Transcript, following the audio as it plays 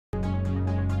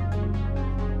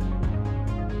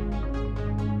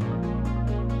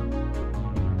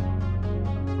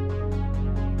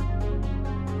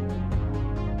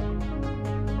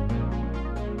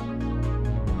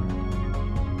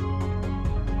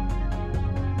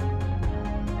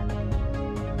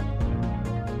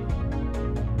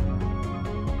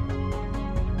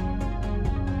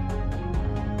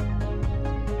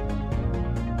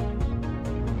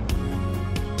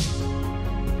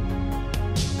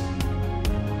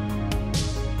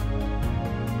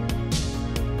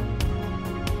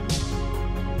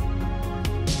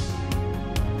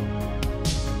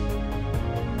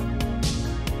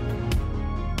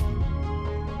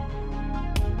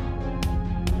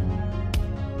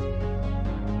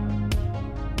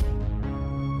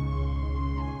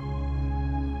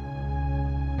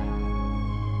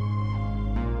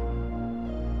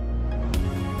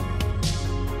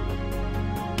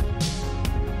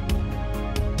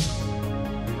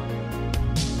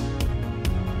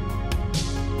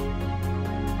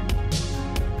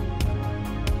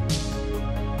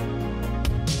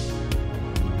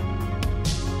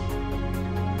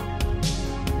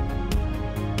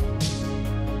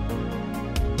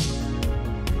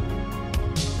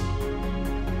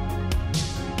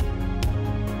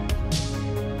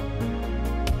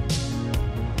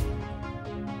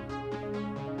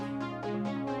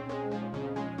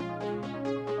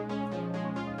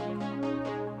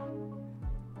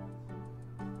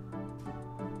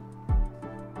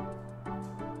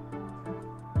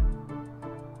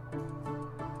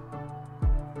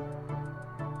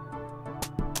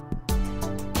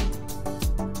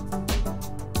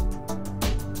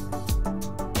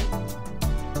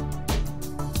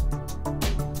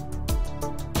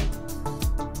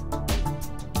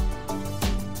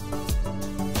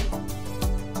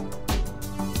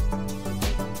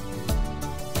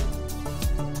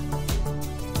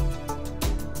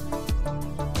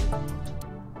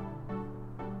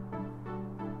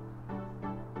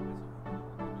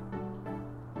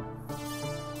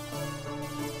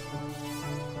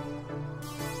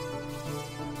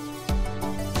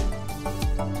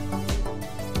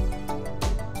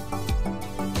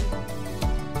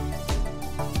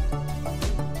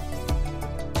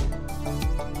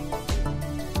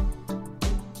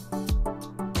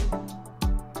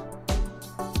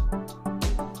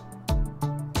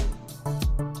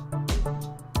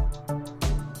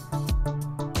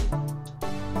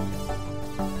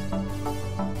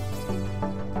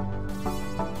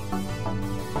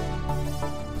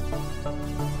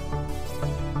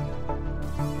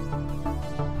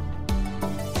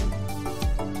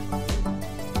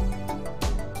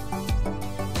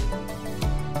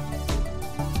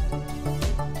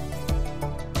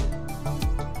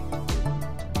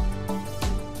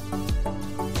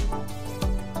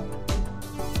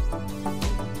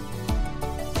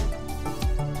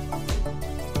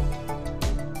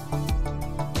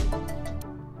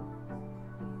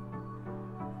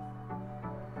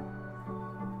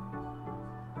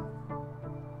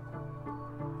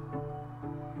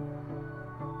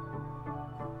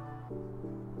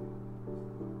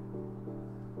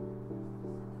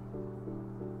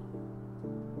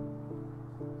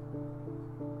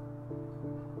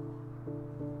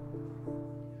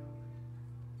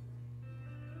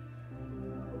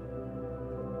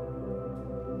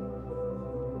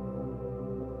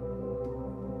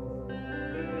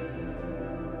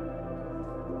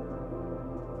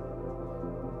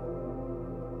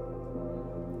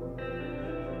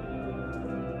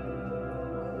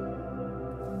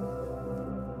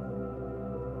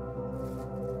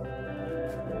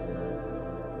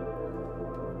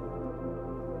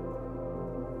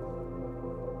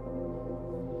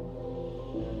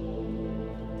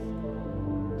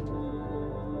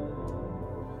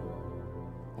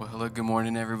Hello, good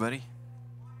morning, everybody.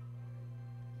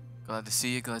 Glad to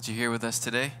see you. Glad you're here with us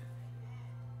today.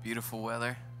 Beautiful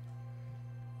weather.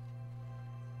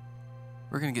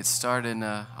 We're going to get started, and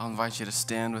I'll invite you to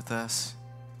stand with us.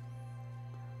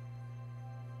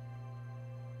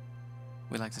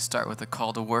 We like to start with a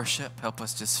call to worship. Help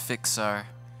us just fix our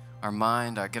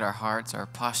mind, get our hearts, our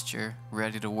posture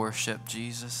ready to worship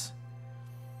Jesus.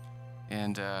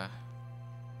 And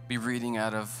be reading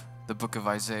out of the book of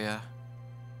Isaiah,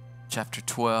 chapter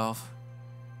 12.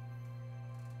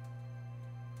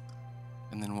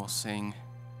 And then we'll sing.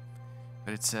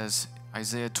 But it says,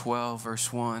 Isaiah 12,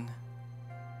 verse 1.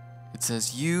 It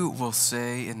says, "You will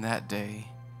say in that day,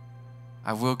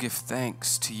 I will give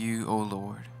thanks to you, O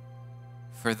Lord.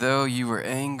 For though you were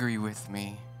angry with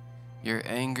me, your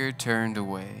anger turned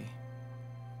away,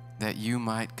 that you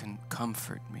might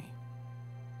comfort me.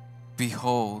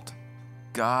 Behold,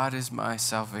 God is my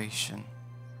salvation.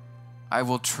 I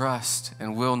will trust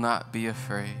and will not be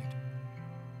afraid.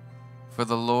 For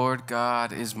the Lord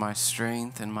God is my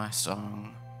strength and my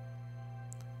song,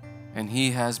 and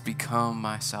he has become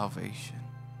my salvation.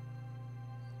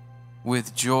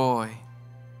 With joy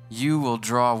you will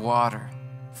draw water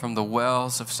from the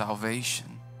wells of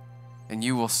salvation, and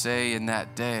you will say in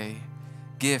that day,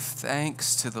 give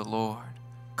thanks to the Lord,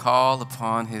 call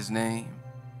upon his name,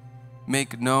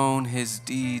 make known his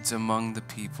deeds among the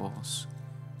peoples,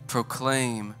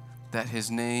 proclaim that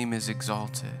his name is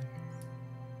exalted.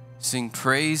 Sing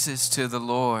praises to the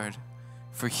Lord,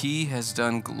 for he has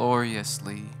done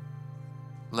gloriously.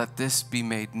 Let this be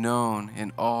made known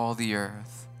in all the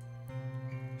earth.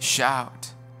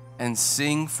 Shout and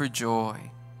sing for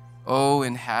joy, O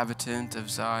inhabitant of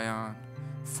Zion,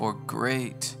 for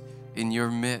great in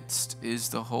your midst is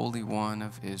the Holy One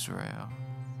of Israel."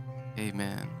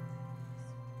 Amen.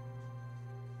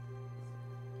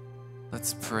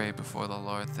 Let's pray before the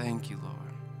Lord. Thank you,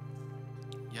 Lord.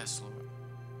 Yes, Lord.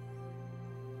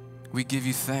 We give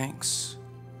you thanks,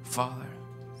 Father.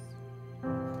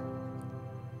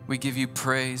 We give you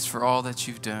praise for all that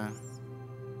you've done.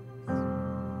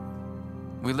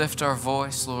 We lift our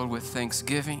voice, Lord, with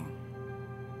thanksgiving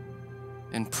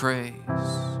and praise.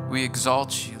 We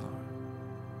exalt you, Lord.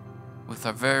 With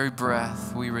our very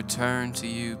breath, we return to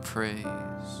you praise.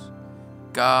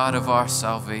 God of our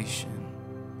salvation.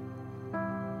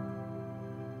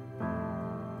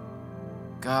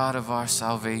 God of our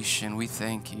salvation, we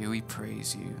thank you, we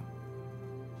praise you.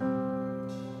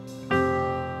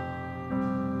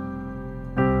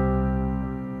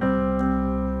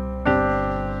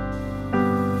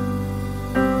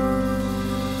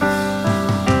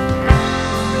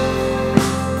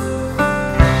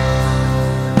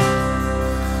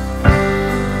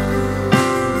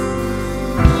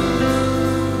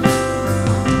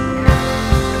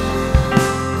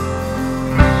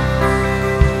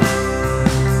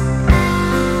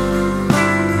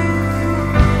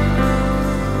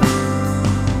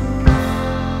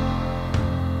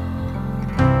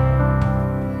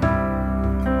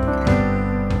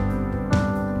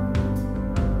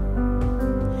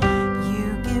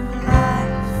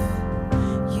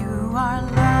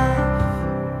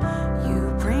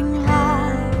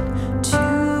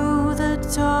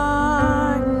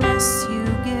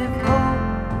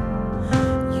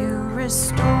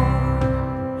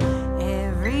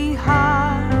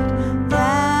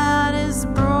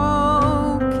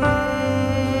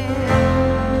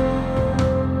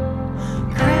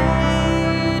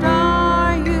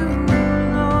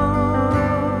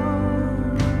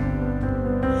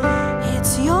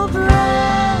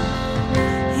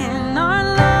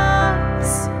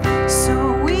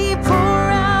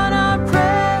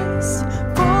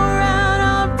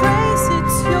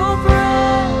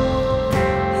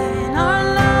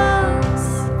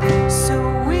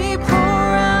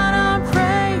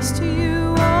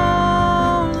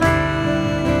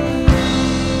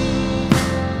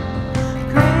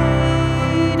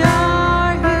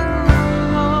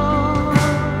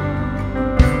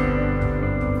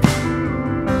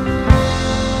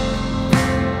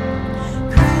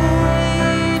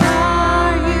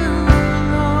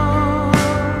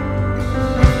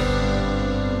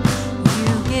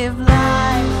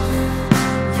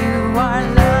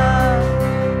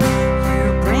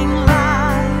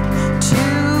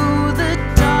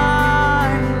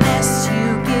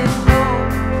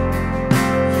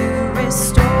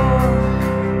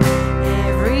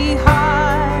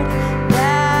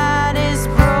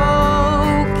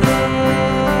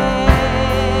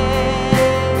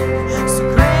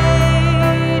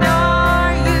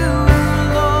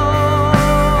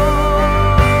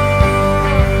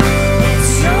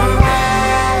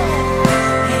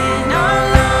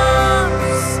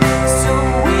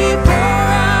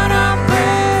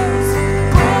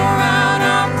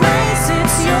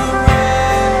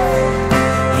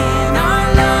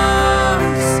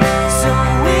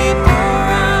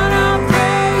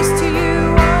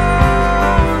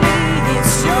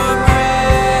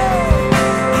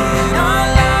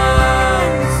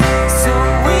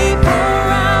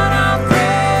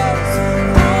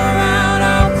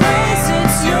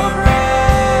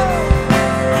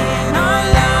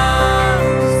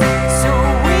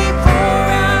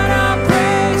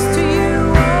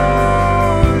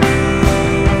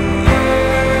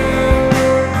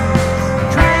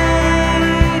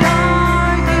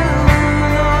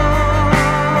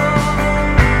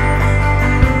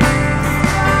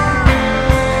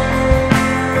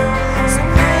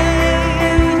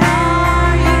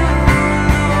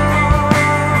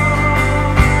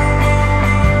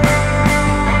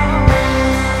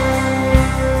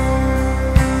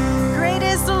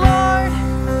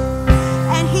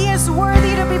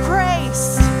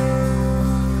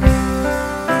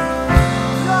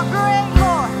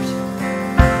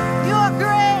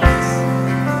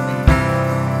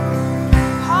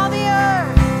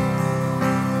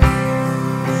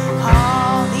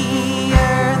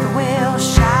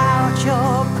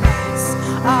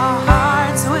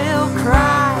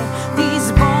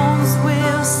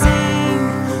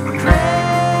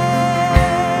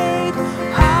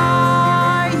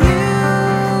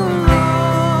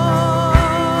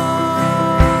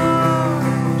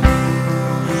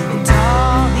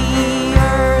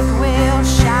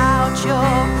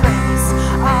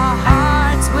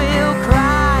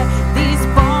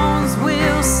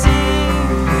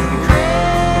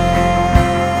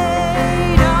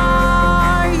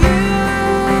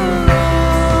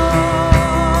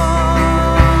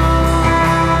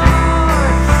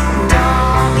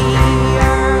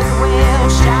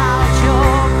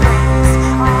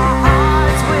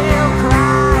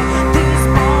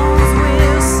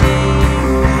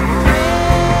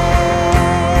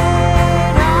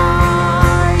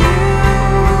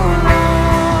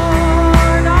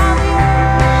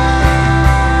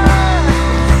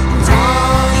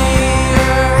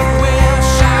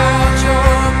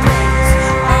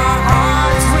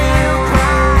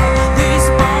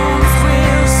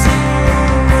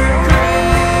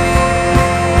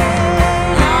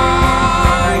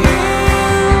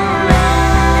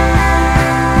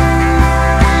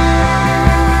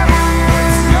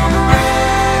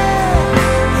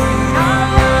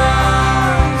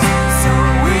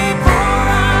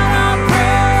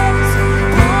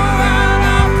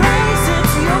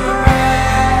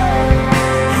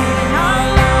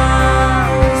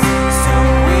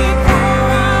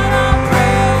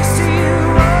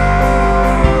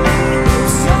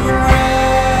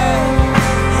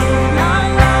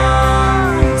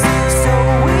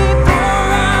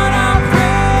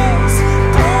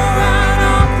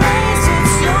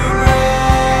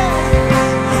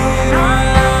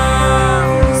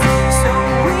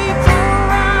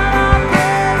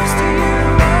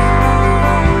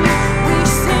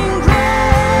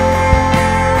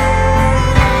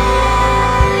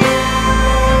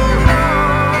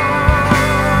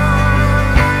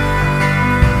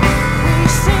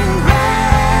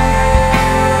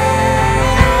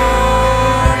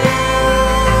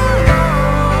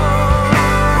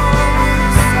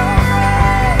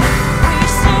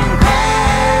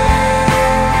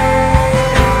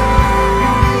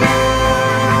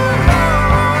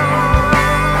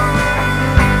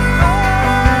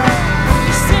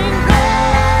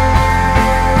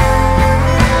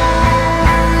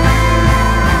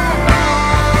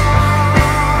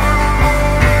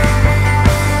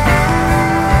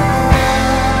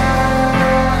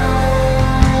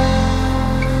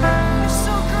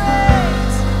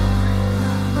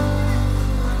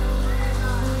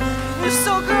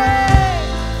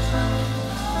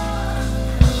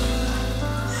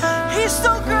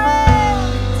 so great.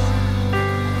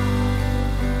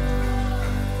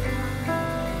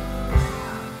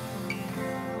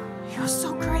 You're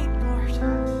so great, Lord.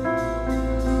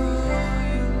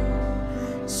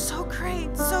 So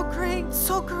great, so great,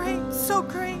 so great, so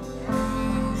great.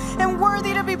 And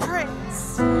worthy to be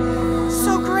praised.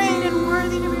 So great and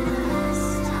worthy to be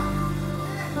praised.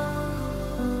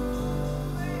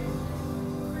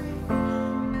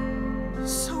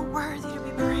 So worthy to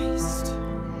be praised.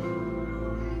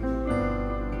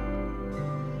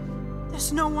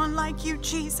 There's no one like you,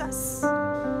 Jesus.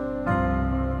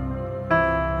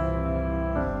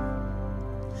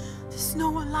 There's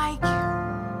no one like you.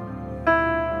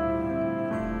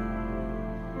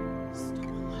 There's no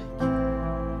one like you.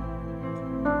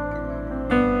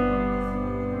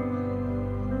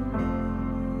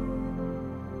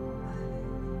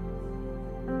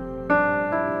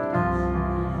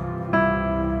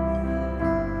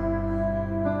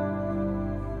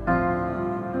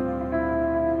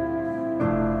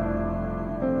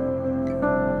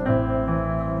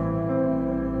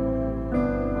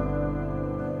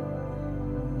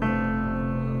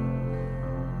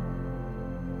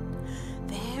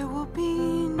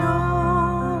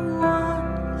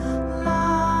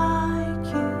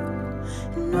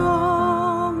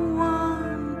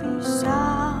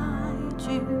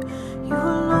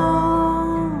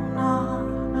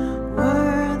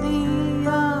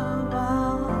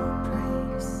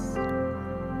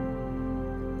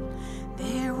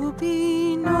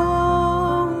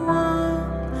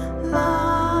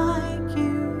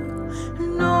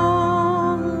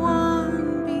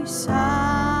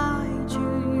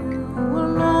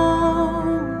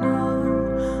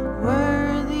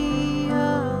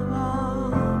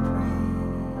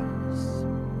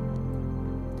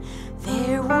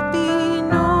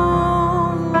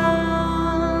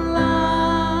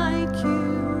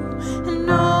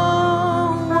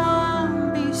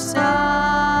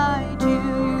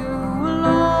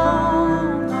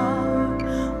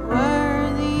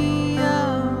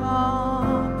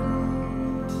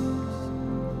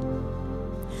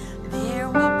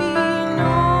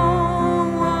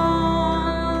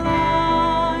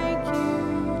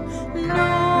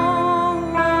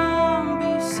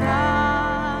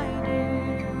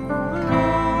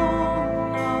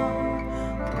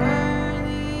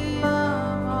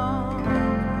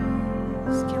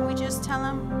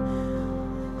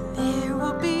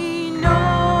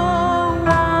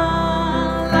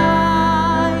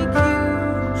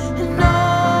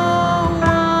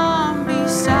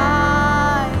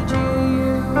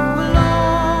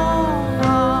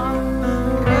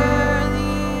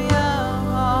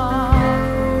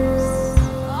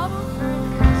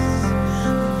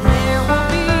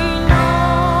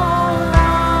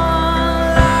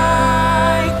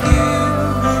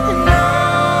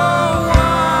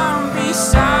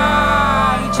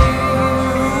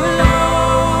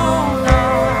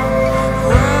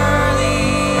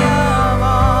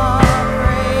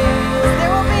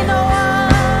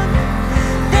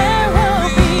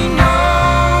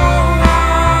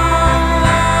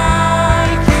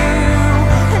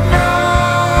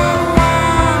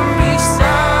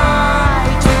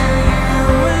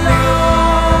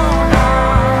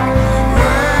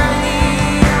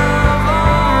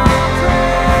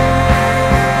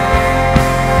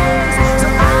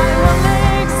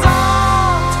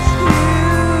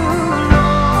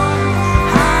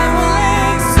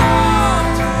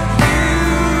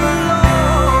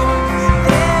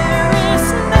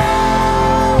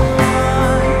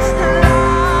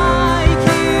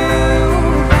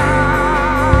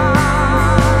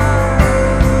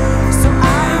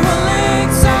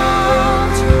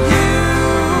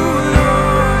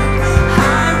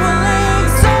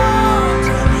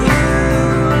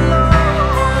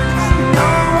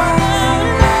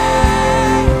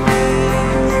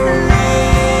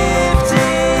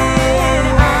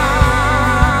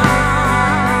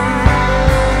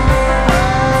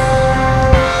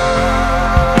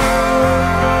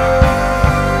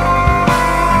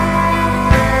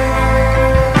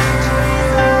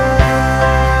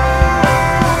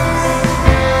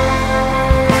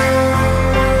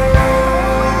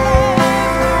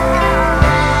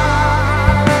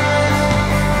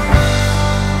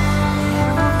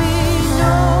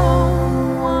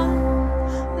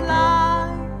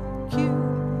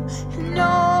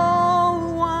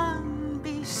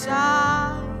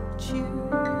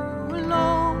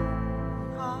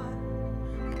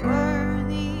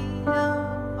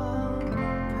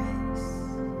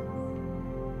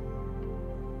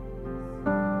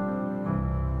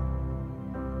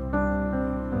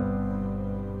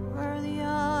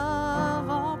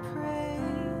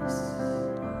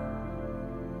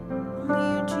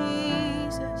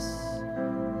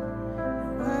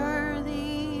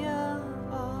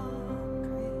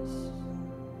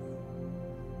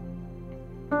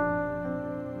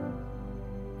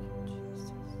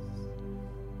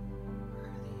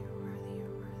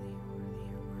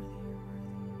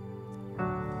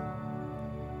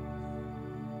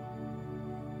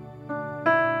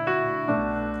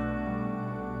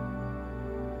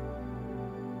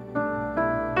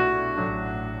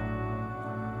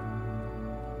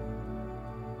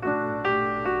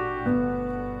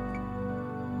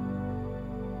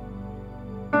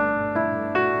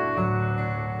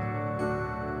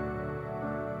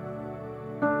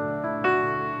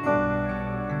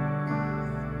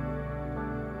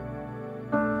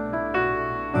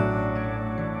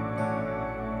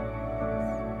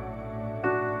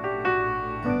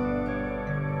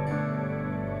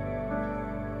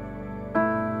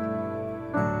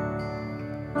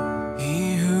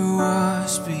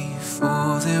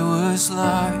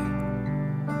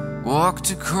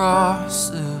 walked across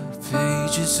the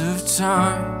pages of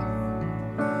time.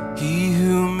 He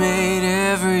who made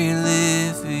every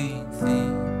living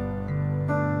thing,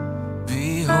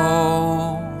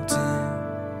 behold him.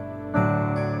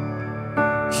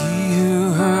 He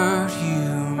who heard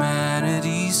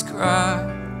humanity's cry,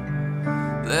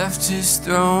 left his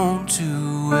throne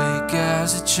to wake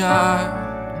as a child.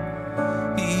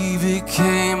 He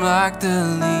became like the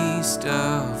least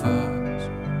of us.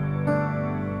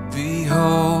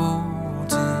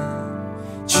 Behold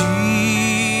him,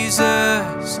 Jesus,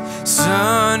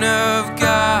 Son of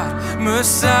God,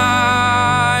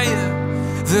 Messiah,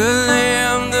 the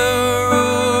Lamb, the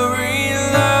roaring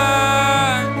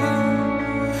Lion.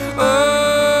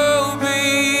 Oh,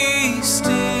 be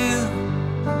still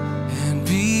and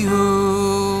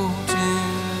behold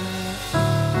him.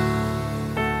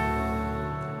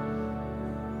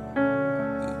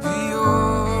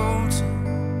 Behold him.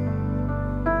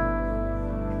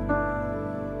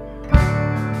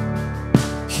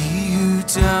 He who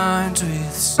dined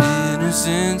with sinners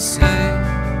and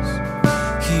saints,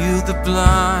 healed the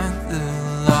blind, the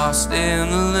lost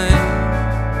and the lame.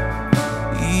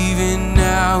 Even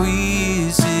now he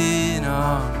is in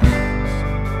our midst.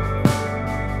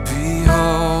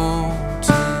 Behold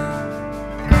him.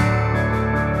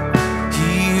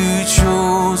 He who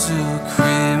chose a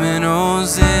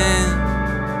criminal's end,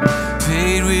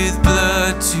 paid with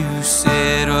blood to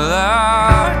settle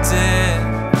our debt.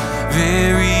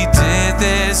 Very death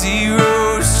as he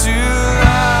rose to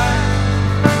life.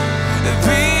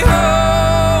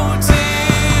 Behold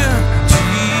him,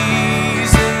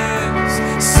 Jesus,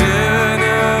 Son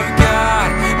of God,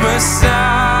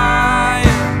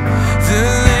 Messiah, the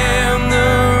Lamb,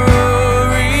 the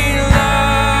roaring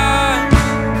Lion.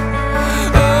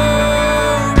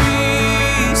 Oh, be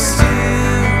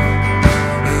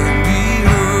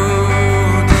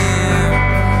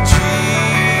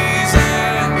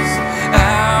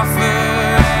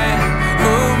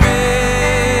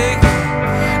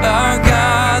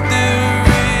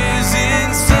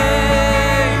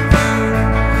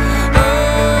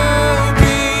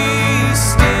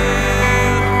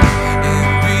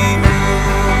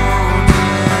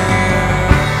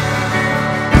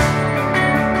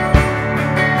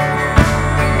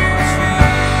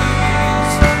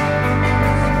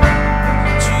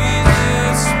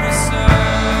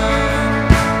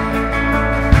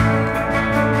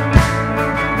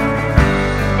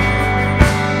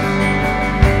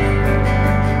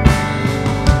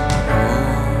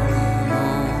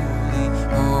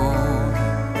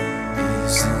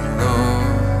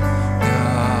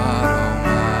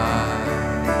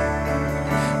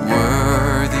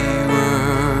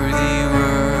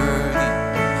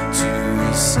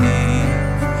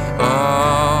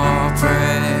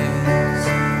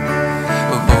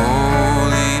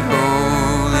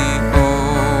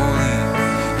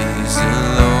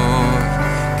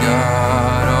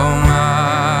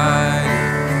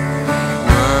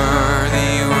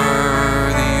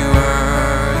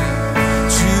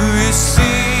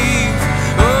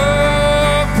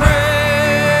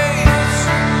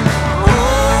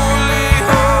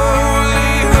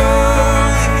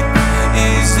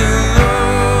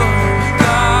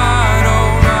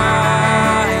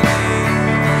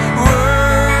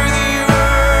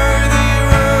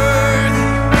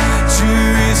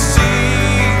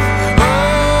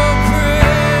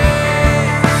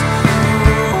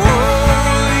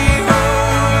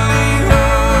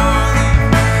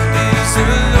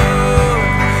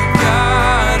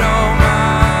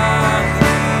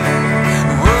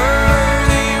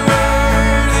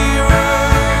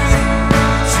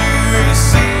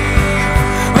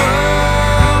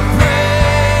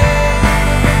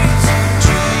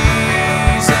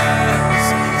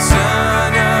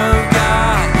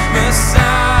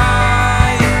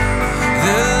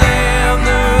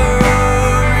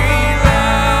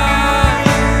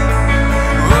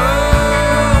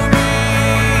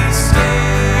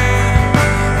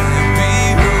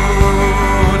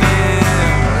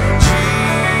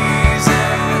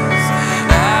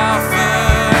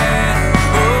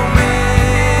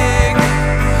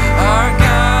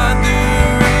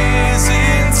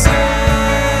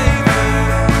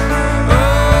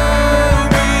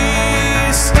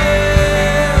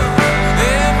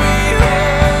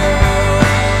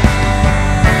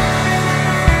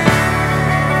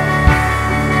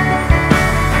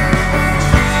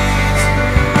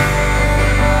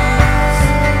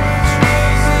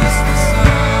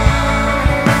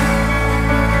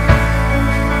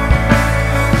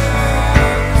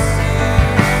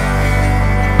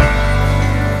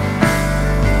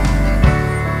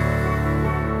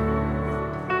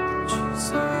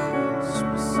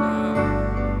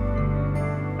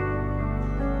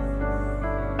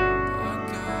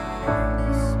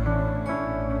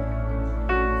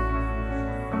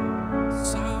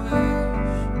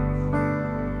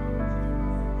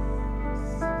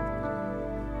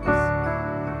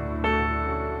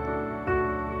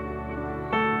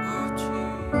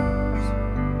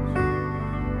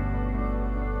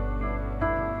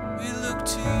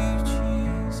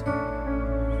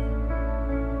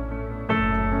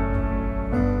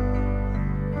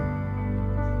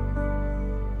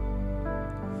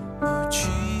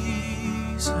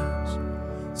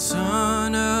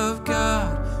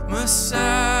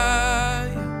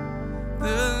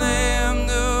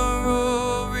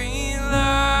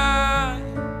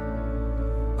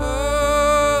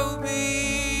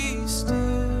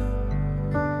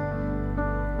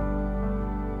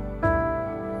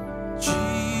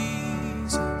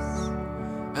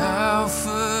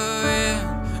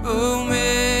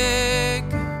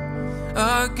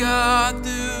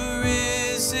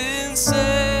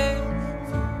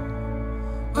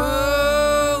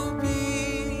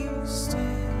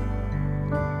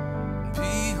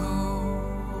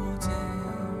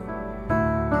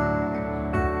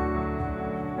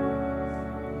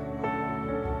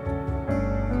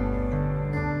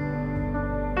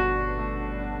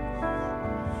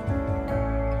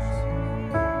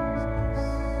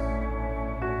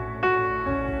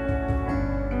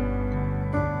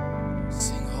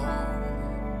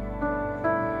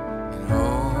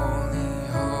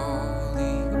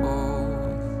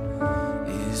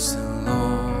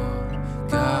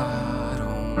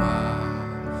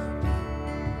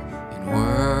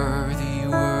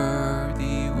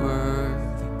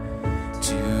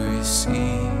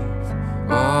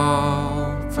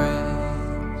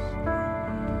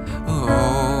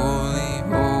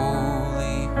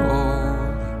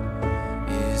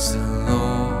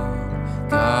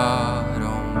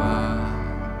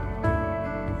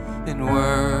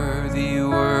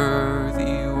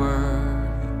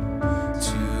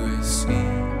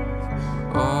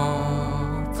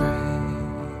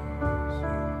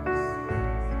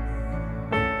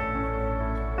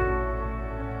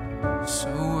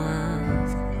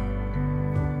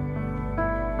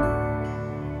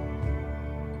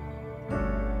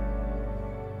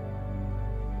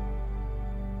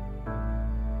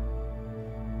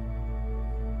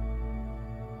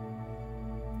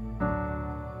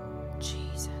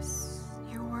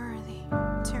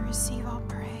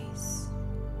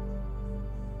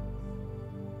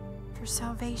For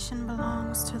salvation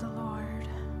belongs to the Lord.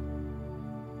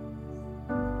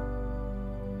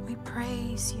 We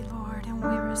praise you, Lord, and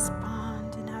we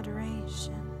respond in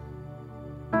adoration.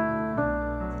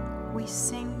 We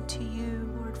sing to you,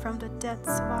 Lord, from the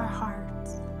depths of our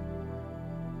hearts.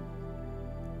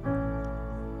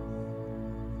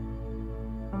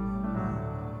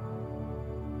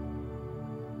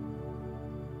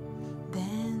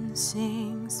 Then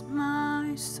sings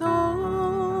my soul,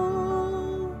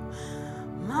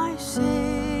 my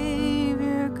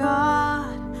Savior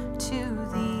God, to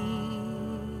thee.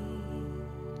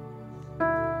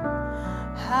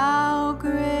 How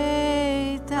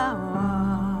great thou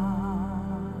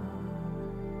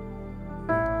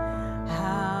art,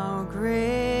 how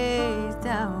great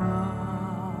thou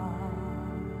art.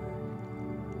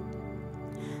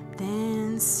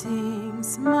 Then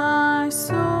sings my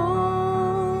soul,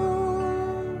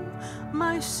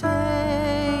 my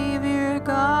Savior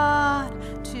God,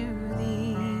 to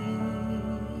thee.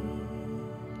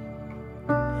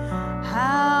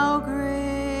 How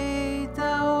great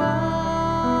thou art,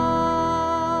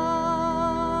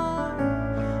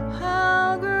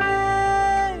 how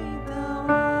great thou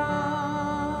art.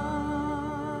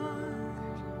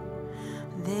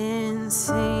 Then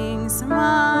sings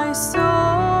my soul,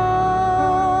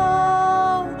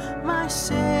 my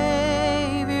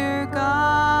Savior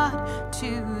God, to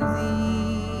thee.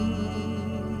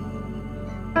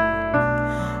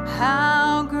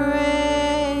 How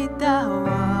great thou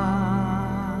art,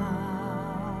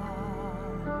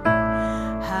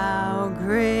 how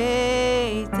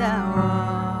great thou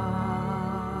art.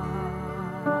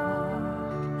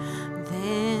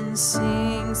 Then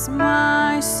sings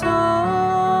my soul,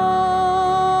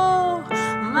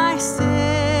 my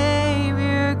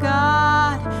Savior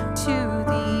God, to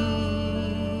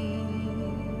thee.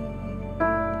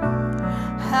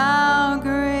 How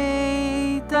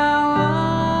great thou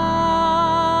art,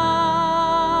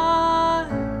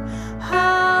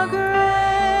 how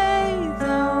great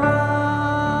thou art.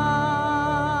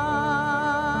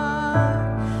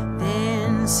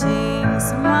 Then sings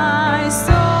my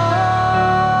soul,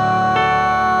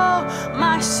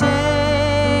 my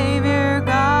Savior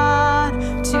God,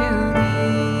 to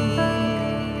thee.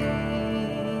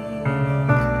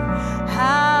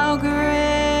 How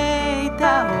great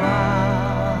thou art,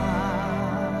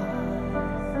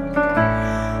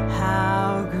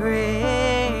 how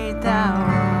great thou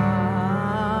art.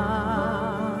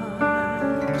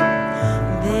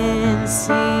 Then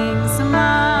sings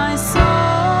my soul,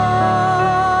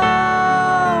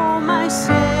 my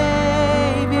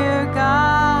Savior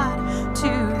God,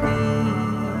 to thee.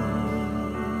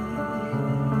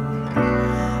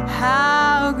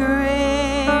 How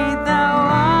great thou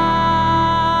art,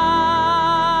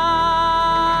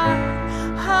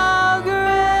 how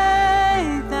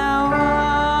great thou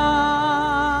art,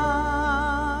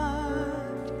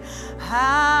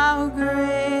 how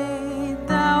great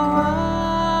thou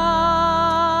art,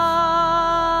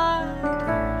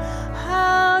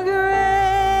 how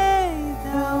great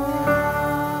thou art.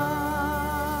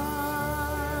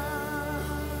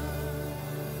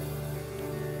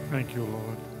 Thank you,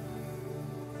 Lord.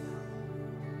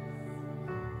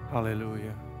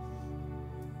 Hallelujah.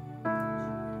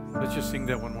 Let's just sing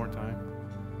that one more time.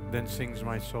 Then sings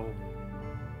my soul.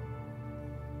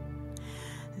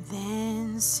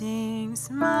 Then sings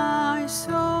my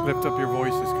soul. Lift up your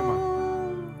voices, come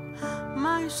on.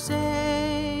 My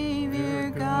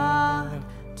Savior God,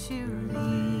 to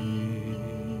thee.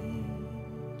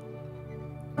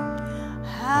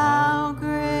 How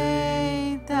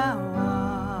great thou art,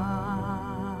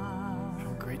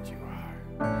 How great you are.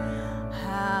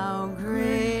 how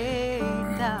great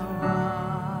thou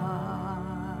art.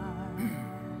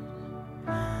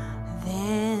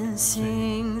 Then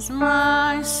sings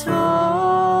my soul,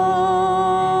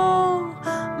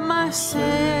 my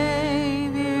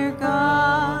Savior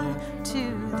God,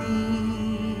 to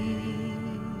thee.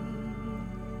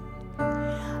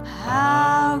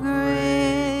 How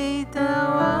great thou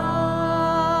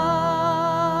art,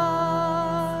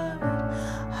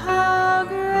 how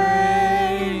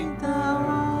great thou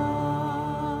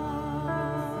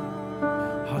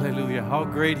art. Hallelujah. How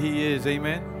great He is.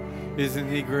 Amen. Isn't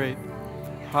He great?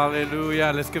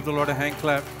 Hallelujah. Let's give the Lord a hand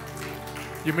clap.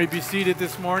 You may be seated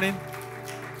this morning.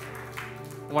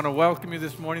 I want to welcome you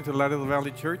this morning to Light of the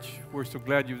Valley Church. We're so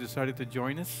glad you've decided to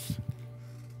join us.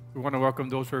 We want to welcome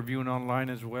those who are viewing online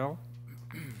as well.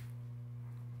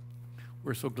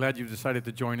 We're so glad you've decided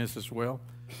to join us as well.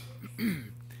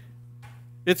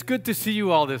 It's good to see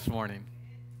you all this morning.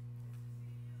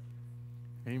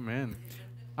 Amen.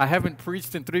 I haven't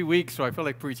preached in 3 weeks, so I feel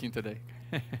like preaching today.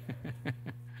 I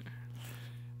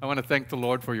want to thank the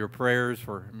Lord for your prayers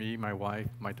for me, my wife,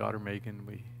 my daughter Megan.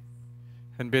 We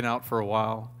hadn't been out for a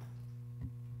while.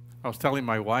 I was telling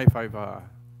my wife,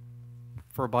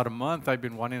 for about a month, I've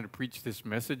been wanting to preach this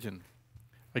message, and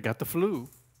I got the flu.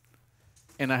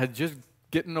 And I had just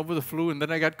gotten over the flu, and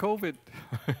then I got COVID.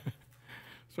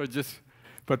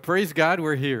 But praise God,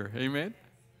 we're here. Amen?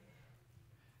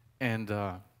 And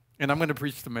I'm going to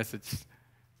preach the message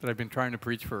that I've been trying to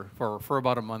preach for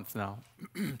about a month now.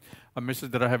 A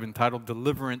message that I have entitled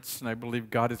Deliverance, and I believe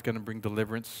God is going to bring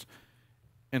deliverance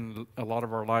in a lot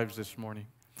of our lives this morning.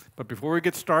 But before we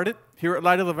get started, here at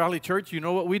Light of the Valley Church, you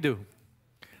know what we do.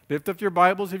 Lift up your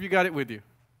Bibles if you got it with you.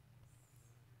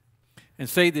 And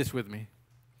say this with me.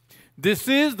 This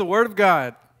is the Word of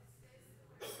God.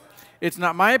 It's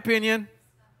not my opinion.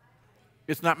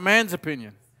 It's not man's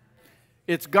opinion.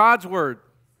 It's God's Word.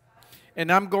 And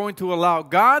I'm going to allow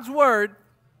God's Word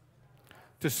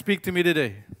to speak to me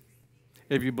today.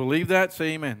 If you believe that,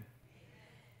 say amen.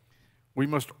 We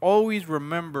must always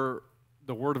remember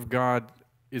the Word of God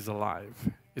is alive.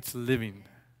 It's living.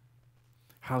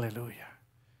 Hallelujah.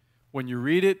 When you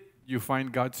read it, you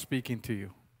find God speaking to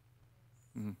you.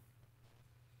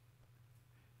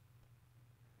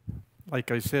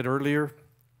 Like I said earlier,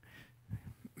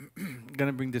 I'm going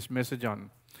to bring this message on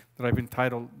that I've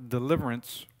entitled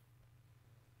Deliverance.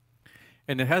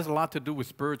 And it has a lot to do with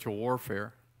spiritual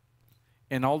warfare.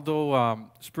 And although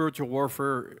spiritual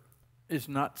warfare is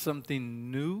not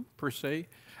something new per se,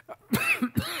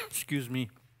 excuse me,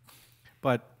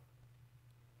 but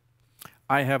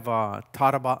I have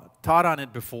taught on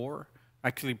it before.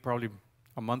 Actually, probably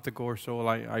a month ago or so,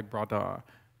 I brought a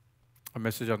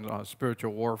message on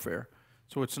spiritual warfare.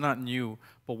 So it's not new.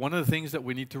 But one of the things that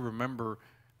we need to remember,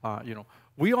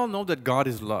 we all know that God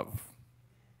is love.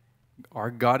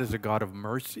 Our God is a God of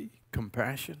mercy,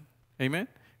 compassion. Amen?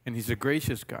 And He's a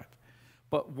gracious God.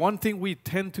 But one thing we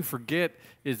tend to forget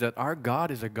is that our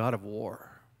God is a God of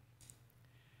war.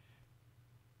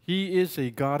 He is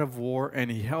a God of war, and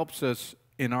He helps us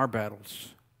in our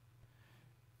battles.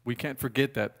 We can't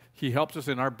forget that. He helps us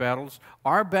in our battles.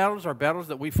 Our battles are battles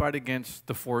that we fight against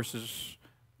the forces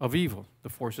of evil, the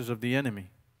forces of the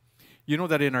enemy. You know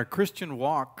that in our Christian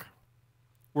walk,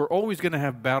 we're always going to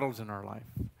have battles in our life.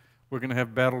 We're going to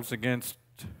have battles against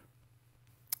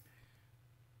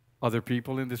other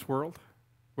people in this world.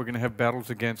 We're going to have battles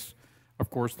against, of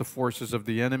course, the forces of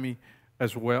the enemy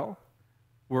as well.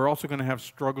 We're also going to have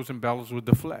struggles and battles with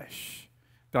the flesh.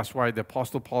 That's why the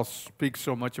Apostle Paul speaks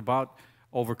so much about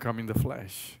overcoming the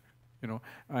flesh.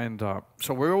 And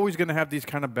so we're always going to have these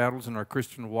kind of battles in our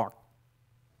Christian walk.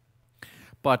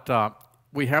 But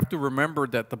we have to remember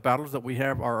that the battles that we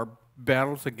have are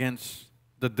battles against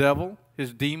the devil,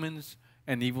 his demons,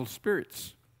 and evil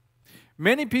spirits.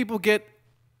 Many people get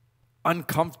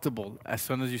uncomfortable as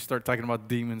soon as you start talking about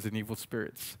demons and evil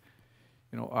spirits.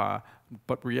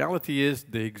 But reality is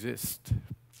they exist.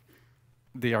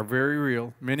 They are very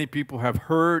real. Many people have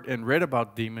heard and read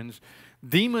about demons.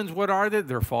 Demons, what are they?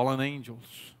 They're fallen angels.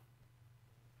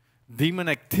 Demon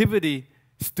activity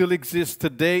still exists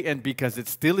today, and because it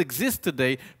still exists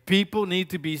today, people need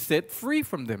to be set free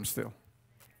from them still.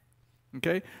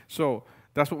 Okay? So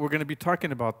that's what we're going to be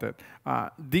talking about. That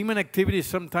demon activity is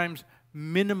sometimes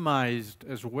minimized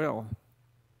as well.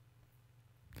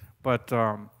 But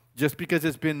just because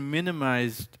it's been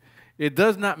minimized, it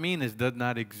does not mean it does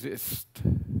not exist.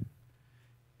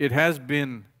 It has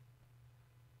been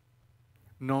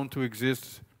known to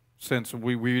exist since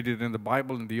we read it in the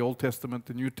Bible, in the Old Testament,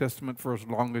 the New Testament, for as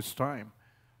long as time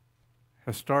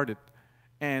has started.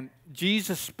 And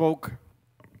Jesus spoke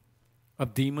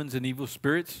of demons and evil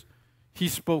spirits. He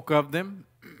spoke of them.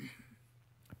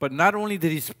 But not only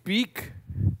did He speak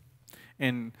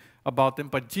about them,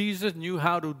 but Jesus knew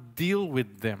how to deal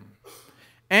with them.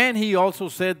 And He also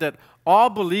said that all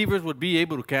believers would be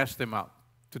able to cast them out,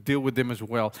 to deal with them as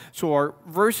well. So our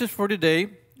verses for today,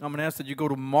 I'm going to ask that you go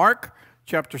to Mark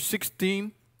chapter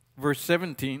 16, verse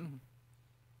 17,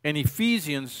 and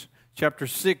Ephesians chapter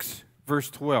 6, verse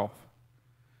 12.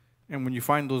 And when you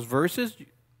find those verses,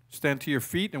 stand to your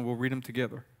feet and we'll read them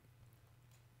together.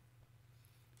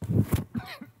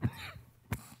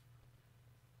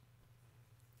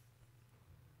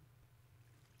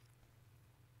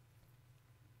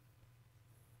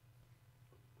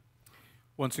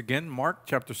 Once again, Mark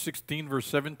chapter 16, verse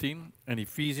 17, and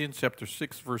Ephesians chapter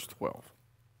 6, verse 12.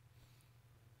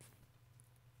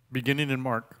 Beginning in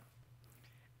Mark.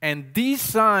 And these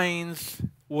signs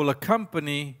will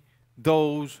accompany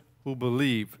those who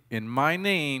believe. In my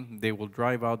name, they will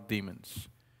drive out demons.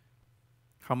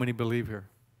 How many believe here?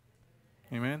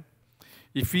 Amen?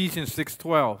 Ephesians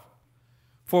 6:12.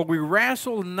 For we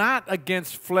wrestle not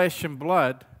against flesh and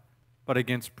blood, but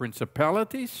against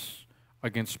principalities,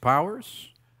 against powers,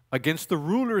 against the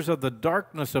rulers of the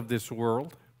darkness of this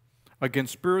world,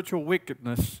 against spiritual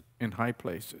wickedness in high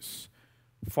places.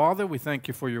 Father, we thank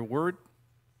you for your word,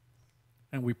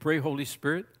 and we pray, Holy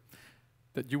Spirit,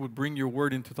 that you would bring your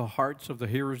word into the hearts of the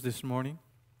hearers this morning,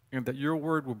 and that your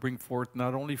word will bring forth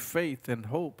not only faith and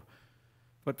hope,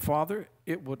 but, Father,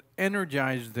 it would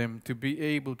energize them to be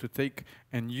able to take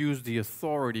and use the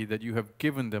authority that you have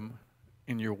given them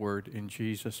in your word, in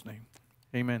Jesus' name.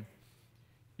 Amen.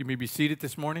 You may be seated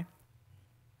this morning.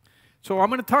 So I'm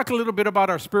going to talk a little bit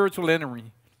about our spiritual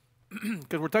enemy,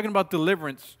 because we're talking about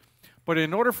deliverance. But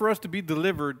in order for us to be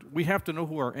delivered, we have to know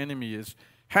who our enemy is.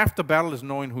 Half the battle is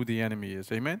knowing who the enemy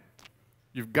is. Amen?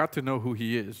 You've got to know who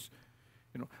he is.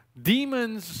 You know,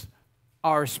 demons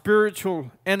are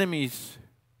spiritual enemies,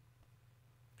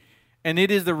 and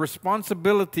it is the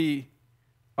responsibility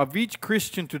of each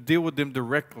Christian to deal with them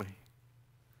directly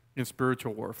in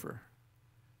spiritual warfare.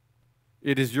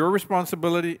 It is your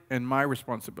responsibility and my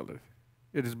responsibility.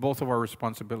 It is both of our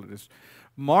responsibilities.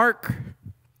 Mark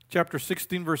chapter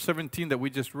 16, verse 17 that we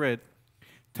just read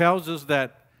tells us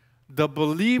that the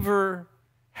believer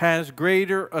has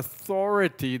greater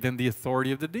authority than the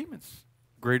authority of the demons.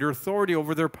 Greater authority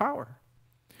over their power.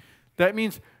 That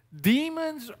means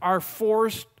demons are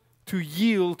forced to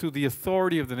yield to the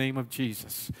authority of the name of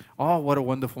Jesus. Oh, what a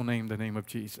wonderful name, the name of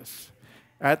Jesus.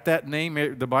 At that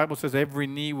name, the Bible says every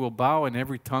knee will bow and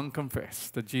every tongue confess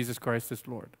that Jesus Christ is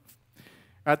Lord.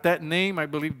 At that name, I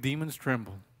believe demons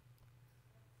tremble.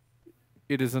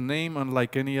 It is a name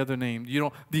unlike any other name. You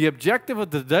know, the objective of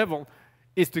the devil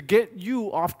is to get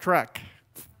you off track.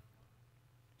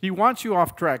 He wants you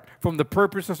off track from the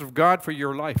purposes of God for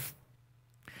your life.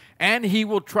 And he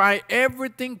will try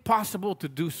everything possible to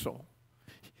do so.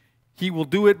 He will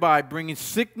do it by bringing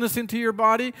sickness into your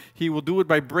body. He will do it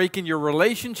by breaking your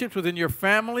relationships within your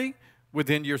family,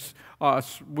 within your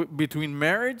between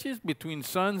marriages, between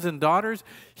sons and daughters.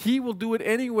 He will do it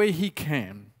any way he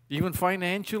can, even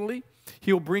financially.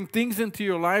 He'll bring things into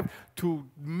your life to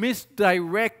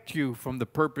misdirect you from the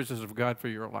purposes of God for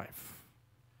your life.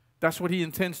 That's what he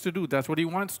intends to do. That's what he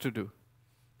wants to do.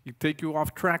 He'll take you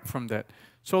off track from that.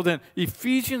 So then,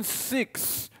 Ephesians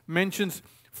 6 mentions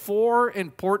 4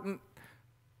 important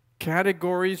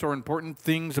categories or important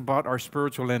things about our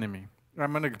spiritual enemy.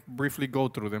 I'm going to briefly go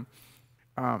through them.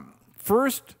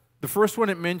 The first one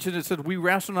it mentioned, it said, we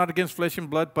wrestle not against flesh and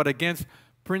blood, but against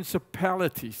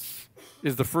principalities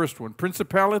is the first one.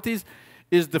 Principalities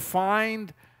is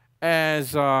defined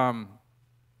as,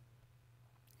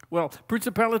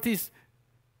 principalities,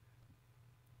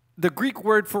 the Greek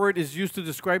word for it is used to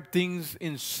describe things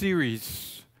in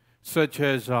series, such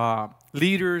as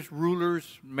leaders,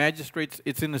 rulers, magistrates.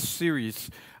 It's in a series.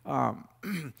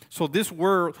 So this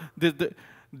word,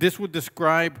 this would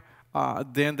describe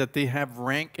then that they have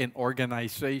rank and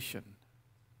organization.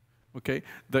 Okay?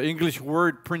 The English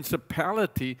word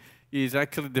principality is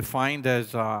actually defined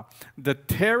as the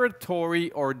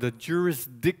territory or the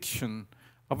jurisdiction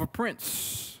of a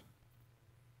prince.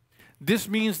 This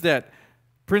means that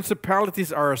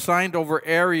principalities are assigned over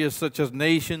areas such as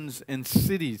nations and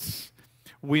cities.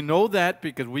 We know that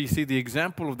because we see the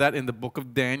example of that in the book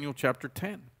of Daniel chapter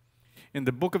 10. In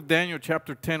the book of Daniel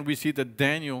chapter 10, we see that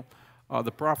Daniel,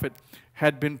 the prophet,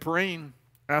 had been praying,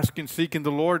 asking, seeking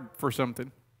the Lord for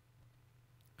something.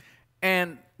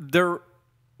 And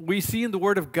we see in the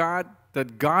Word of God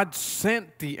that God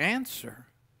sent the answer.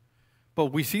 But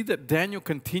we see that Daniel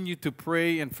continued to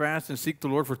pray and fast and seek the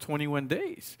Lord for 21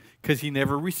 days because he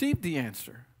never received the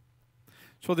answer.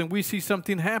 So then we see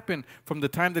something happen from the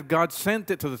time that God sent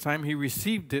it to the time he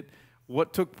received it.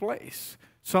 What took place?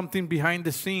 Something behind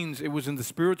the scenes. It was in the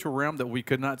spiritual realm that we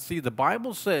could not see. The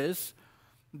Bible says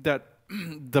that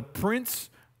the prince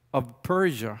of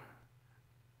Persia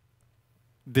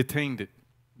detained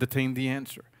the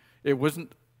answer. It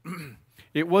wasn't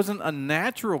a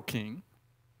natural king.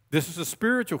 This is a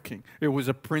spiritual king. It was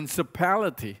a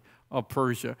principality of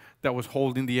Persia that was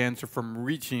holding the answer from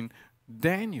reaching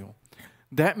Daniel.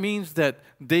 That means that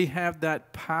they have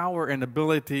that power and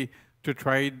ability to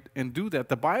try and do that.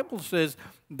 The Bible says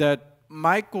that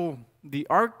Michael, the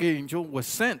archangel, was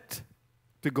sent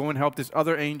to go and help this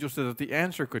other angel so that the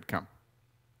answer could come.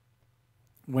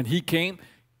 When he came,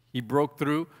 he broke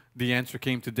through. The answer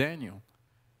came to Daniel,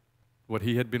 what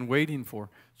he had been waiting for.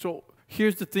 So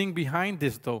here's the thing behind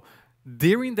this, though.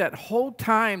 During that whole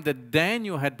time that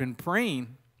Daniel had been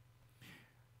praying,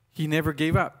 he never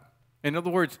gave up. In other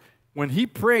words, When he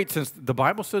prayed, since the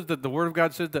Bible says that the Word of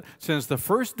God says that since the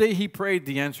first day he prayed,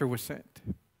 the answer was sent.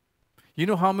 You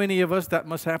know how many of us that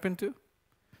must happen to?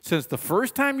 Since the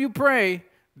first time you pray,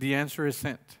 the answer is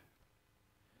sent.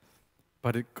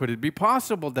 But could it be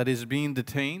possible that it's being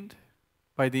detained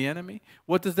by the enemy?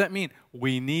 What does that mean?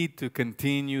 We need to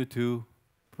continue to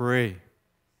pray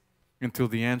until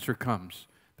the answer comes.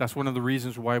 That's one of the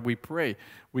reasons why we pray.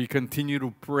 We continue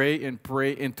to pray and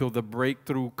pray until the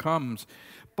breakthrough comes.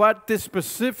 But this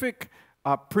specific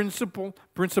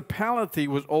principality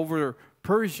was over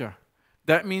Persia.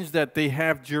 That means that they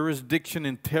have jurisdiction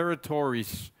in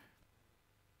territories.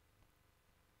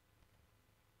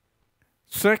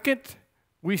 Second,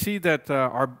 we see that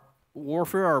our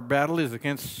warfare, our battle is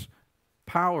against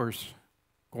powers.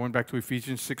 Going back to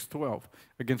Ephesians 6:12.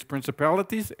 Against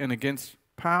principalities and against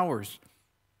powers.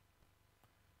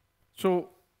 So,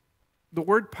 the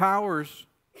word powers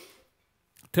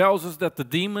tells us that the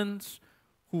demons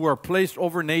who are placed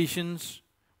over nations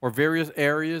or various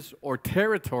areas or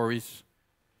territories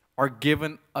are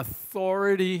given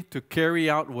authority to carry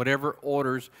out whatever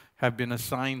orders have been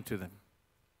assigned to them.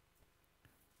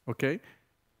 Okay?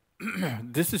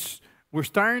 We're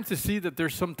starting to see that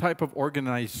there's some type of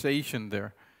organization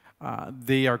there.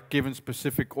 They are given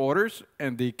specific orders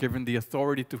and they're given the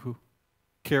authority to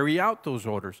carry out those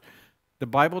orders. The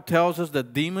Bible tells us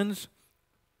that demons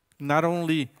not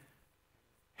only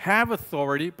have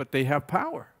authority, but they have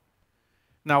power.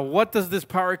 Now, what does this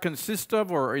power consist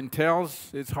of or entails?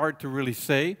 It's hard to really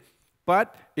say,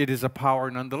 but it is a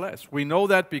power nonetheless. We know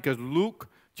that because Luke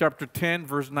chapter 10,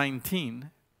 verse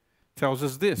 19 tells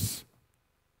us this.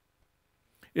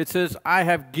 It says, I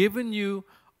have given you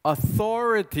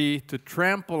authority to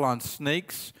trample on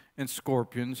snakes and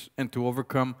scorpions and to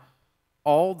overcome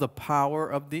all the power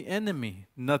of the enemy.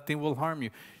 Nothing will harm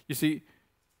you. You see,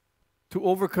 to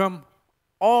overcome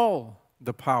all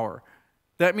the power.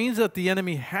 That means that the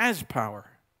enemy has power.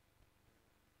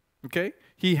 Okay?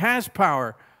 He has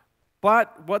power.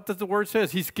 But what does the word say?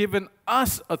 He's given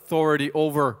us authority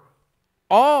over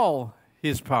all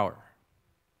his power.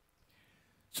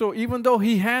 So even though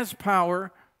he has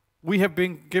power, we have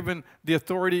been given the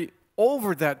authority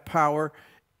over that power,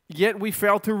 yet we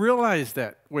fail to realize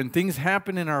that. When things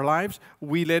happen in our lives,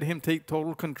 we let him take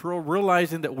total control,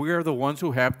 realizing that we are the ones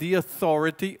who have the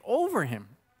authority over him.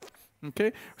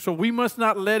 Okay? So we must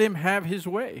not let him have his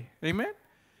way. Amen?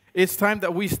 It's time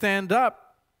that we stand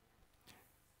up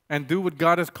and do what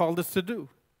God has called us to do.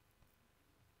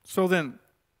 So then,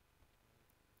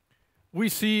 we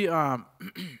see the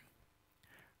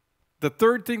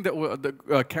third thing that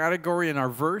the category in our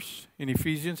verse in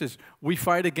Ephesians is we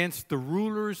fight against the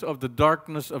rulers of the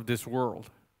darkness of this world.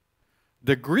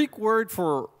 The Greek word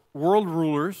for world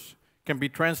rulers can be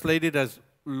translated as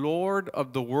Lord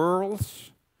of the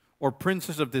worlds or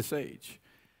princes of this age.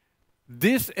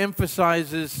 This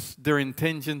emphasizes their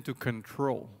intention to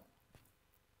control.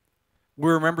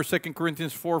 We remember 2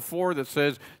 Corinthians 4:4 that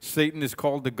says Satan is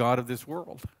called the god of this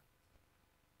world.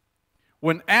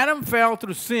 When Adam fell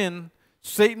through sin,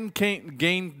 Satan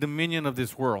gained dominion of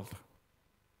this world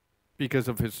because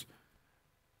of his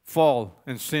fall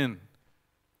and sin.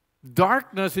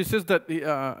 Darkness, he says that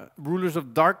the rulers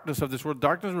of darkness of this world,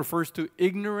 darkness refers to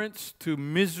ignorance, to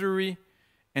misery,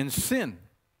 and sin.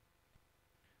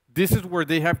 This is where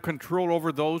they have control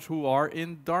over those who are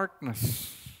in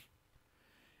darkness.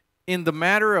 In the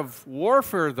matter of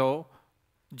warfare, though,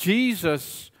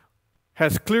 Jesus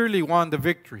has clearly won the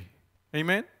victory.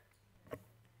 Amen?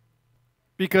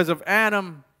 Because of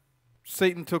Adam,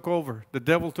 Satan took over. The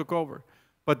devil took over.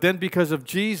 But then because of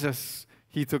Jesus,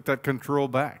 he took that control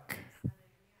back.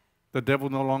 The devil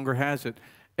no longer has it.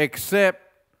 Except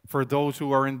for those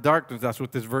who are in darkness. That's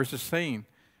what this verse is saying.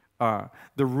 The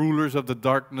rulers of the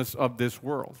darkness of this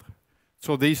world.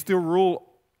 So they still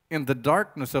rule in the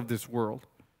darkness of this world.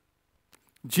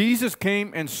 Jesus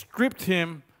came and stripped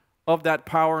him of that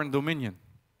power and dominion.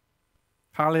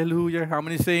 Hallelujah. How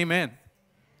many say amen?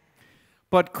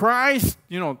 But Christ,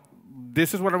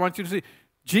 this is what I want you to see.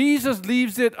 Jesus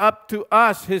leaves it up to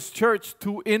us, his church,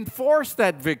 to enforce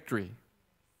that victory.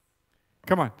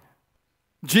 Come on.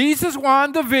 Jesus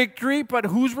won the victory, but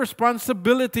whose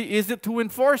responsibility is it to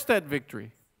enforce that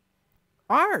victory?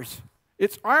 Ours.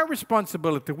 It's our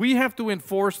responsibility. We have to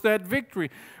enforce that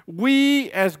victory.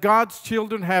 We, as God's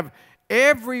children, have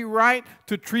every right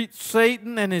to treat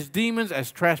Satan and his demons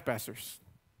as trespassers.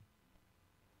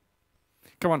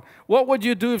 Come on. What would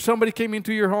you do if somebody came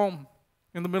into your home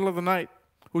in the middle of the night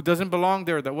who doesn't belong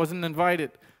there, that wasn't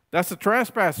invited? That's a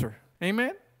trespasser.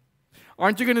 Amen?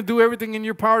 Aren't you going to do everything in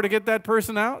your power to get that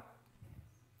person out?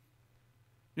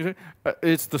 You know,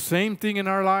 it's the same thing in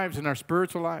our lives, in our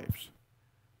spiritual lives.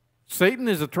 Satan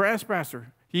is a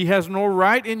trespasser. He has no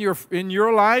right in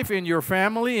your life, in your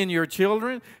family, in your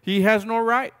children. He has no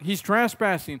right. He's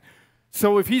trespassing.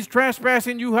 So if he's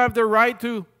trespassing, you have the right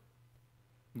to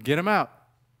get him out.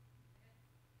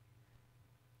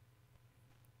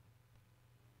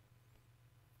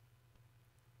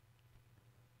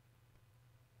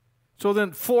 So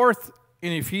then, fourth,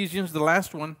 in Ephesians, the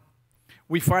last one,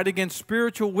 we fight against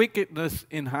spiritual wickedness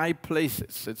in high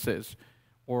places, it says,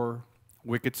 or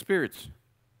wicked spirits.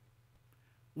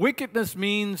 Wickedness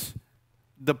means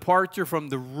departure from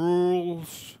the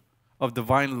rules of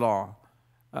divine law.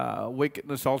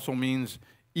 Wickedness also means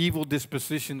evil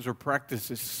dispositions or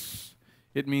practices.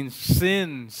 It means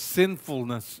sin,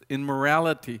 sinfulness,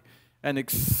 immorality, and it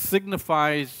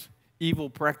signifies evil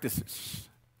practices.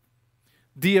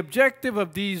 The objective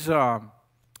of these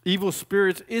evil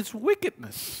spirits is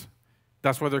wickedness.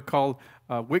 That's why they're called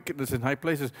wickedness in high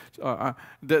places.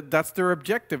 That's their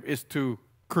objective, is to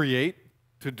create,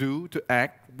 to do, to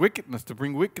act wickedness, to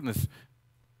bring wickedness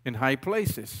in high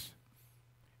places.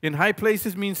 In high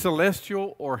places means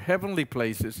celestial or heavenly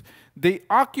places. They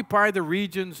occupy the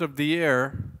regions of the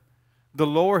air, the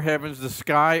lower heavens, the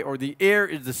sky, or the air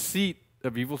is the seat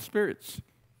of evil spirits.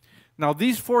 Now,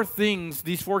 these four things,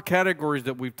 these four categories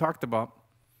that we've talked about,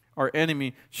 our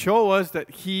enemy, show us that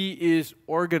he is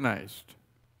organized.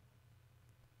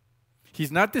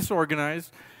 He's not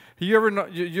disorganized. You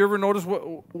ever notice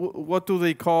what do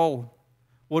they call?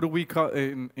 What do we call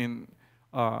in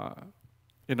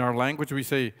our language? We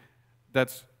say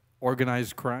that's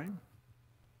organized crime.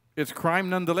 It's crime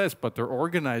nonetheless, but they're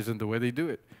organized in the way they do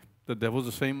it. The devil's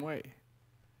the same way.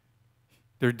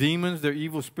 They're demons, they're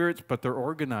evil spirits, but they're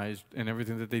organized in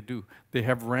everything that they do. They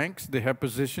have ranks, they have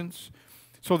positions.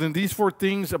 So then these four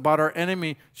things about our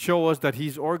enemy show us that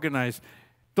he's organized.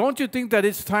 Don't you think that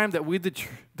it's time that we,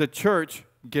 the church,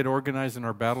 get organized in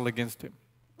our battle against him?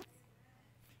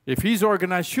 If he's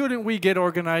organized, shouldn't we get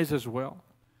organized as well?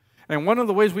 And one of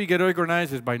the ways we get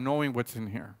organized is by knowing what's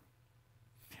in here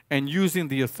and using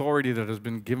the authority that has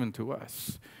been given to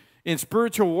us. In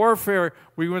spiritual warfare,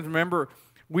 we must remember,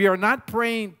 we are not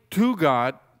praying to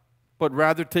God, but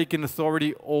rather taking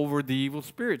authority over the evil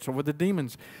spirits, over the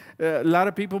demons. A lot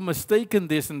of people mistaken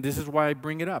this, and this is why I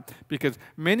bring it up. Because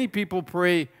many people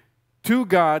pray to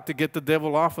God to get the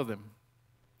devil off of them.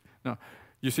 Now,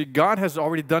 you see, God has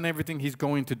already done everything he's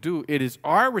going to do. It is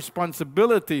our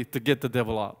responsibility to get the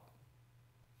devil out.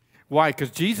 Why? Because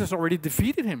Jesus already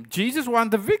defeated him. Jesus won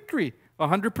the victory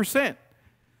 100%.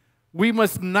 We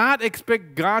must not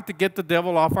expect God to get the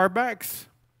devil off our backs.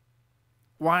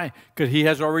 Why? Because he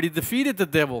has already defeated the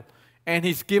devil, and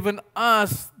he's given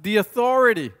us the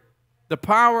authority, the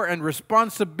power and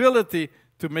responsibility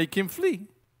to make him flee.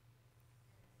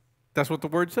 That's what the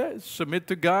word says. Submit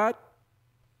to God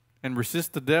and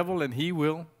resist the devil, and he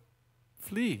will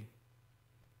flee.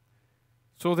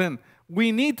 So then,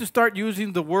 we need to start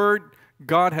using the word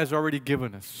God has already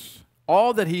given us.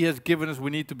 All that he has given us,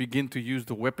 we need to begin to use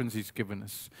the weapons he's given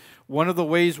us. One of the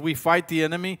ways we fight the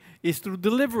enemy is through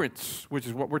deliverance, which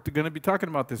is what we're going to be talking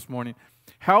about this morning.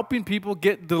 Helping people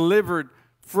get delivered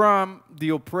from the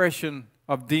oppression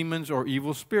of demons or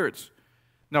evil spirits.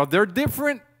 Now, they're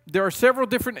different. There are several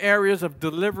different areas of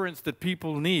deliverance that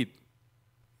people need.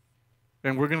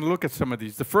 And we're going to look at some of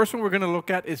these. The first one we're going to look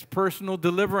at is personal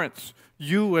deliverance.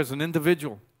 You as an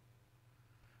individual.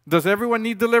 Does everyone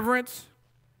need deliverance?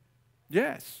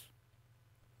 Yes.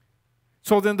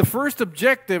 So then the first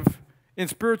objective in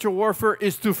spiritual warfare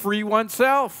is to free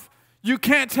oneself. You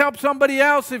can't help somebody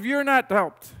else if you're not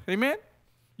helped. Amen?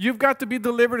 You've got to be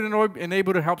delivered and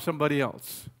able to help somebody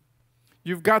else.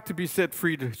 You've got to be set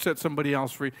free to set somebody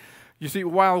else free. You see,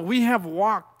 while we have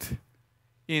walked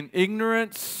in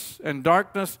ignorance and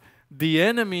darkness, the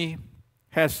enemy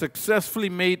has successfully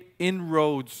made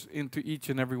inroads into each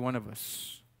and every one of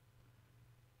us.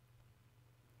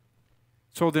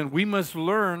 So then we must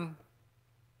learn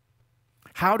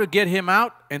how to get him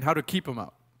out and how to keep him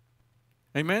out.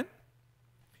 Amen?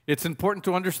 It's important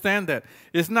to understand that.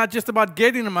 It's not just about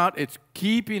getting him out, it's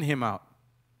keeping him out.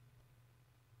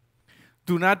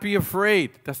 Do not be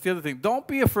afraid. That's the other thing. Don't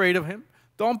be afraid of him.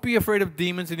 Don't be afraid of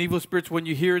demons and evil spirits when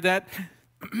you hear that,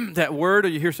 that word or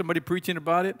you hear somebody preaching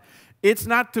about it. It's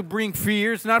not to bring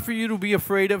fear. It's not for you to be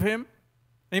afraid of him.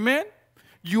 Amen?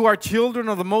 You are children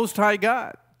of the Most High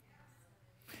God.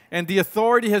 And the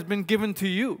authority has been given to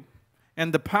you.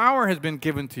 And the power has been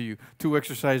given to you to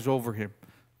exercise over him.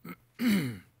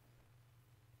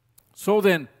 So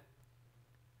then,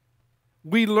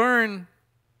 we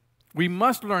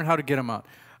must learn how to get him out.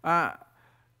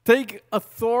 Take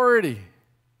authority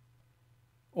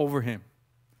over him.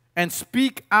 And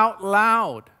speak out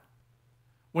loud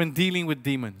when dealing with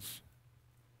demons.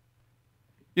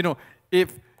 You know,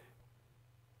 if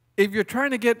you're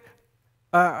trying to get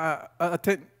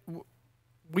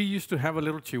we used to have a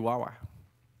little Chihuahua,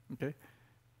 okay?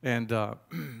 And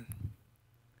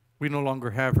we no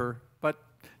longer have her, but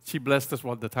she blessed us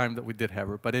the time that we did have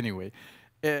her. But anyway,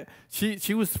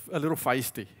 she was a little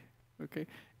feisty, okay?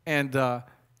 And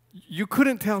you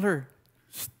couldn't tell her,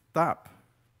 stop,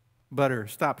 Butter,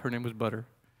 stop. Her name was Butter.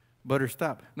 Butter,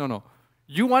 stop. No.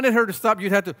 You wanted her to stop,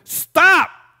 you'd have to, stop!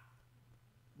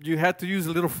 You had to use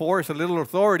a little force, a little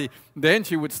authority. Then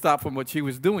she would stop from what she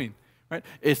was doing, right?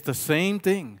 It's the same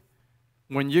thing.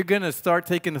 When you're going to start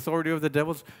taking authority over the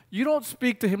devils, you don't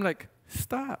speak to him like,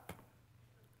 stop.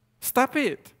 Stop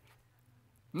it.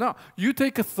 No, you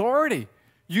take authority.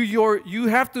 You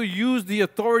have to use the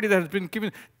authority that has been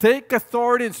given. Take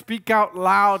authority and speak out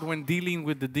loud when dealing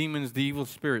with the demons, the evil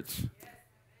spirits.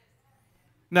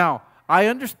 Now, I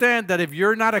understand that if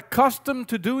you're not accustomed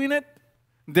to doing it,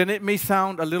 then it may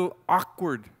sound a little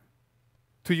awkward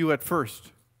to you at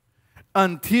first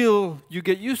until you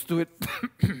get used to it,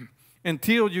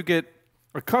 until you get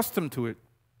accustomed to it.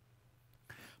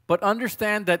 But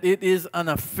understand that it is an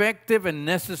effective and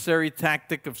necessary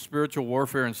tactic of spiritual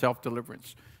warfare and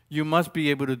self-deliverance. You must be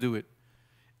able to do it.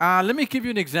 Let me give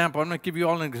you an example. I'm going to give you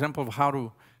all an example of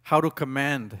how to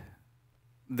command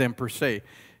them per se.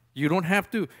 You don't have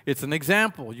to. It's an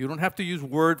example. You don't have to use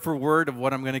word for word of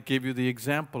what I'm going to give you the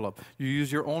example of. You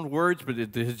use your own words, but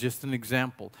it is just an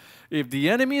example. If the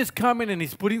enemy is coming and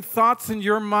he's putting thoughts in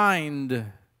your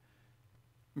mind,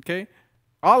 okay?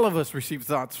 All of us receive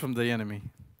thoughts from the enemy.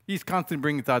 He's constantly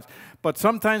bringing thoughts. But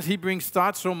sometimes he brings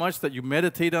thoughts so much that you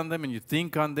meditate on them and you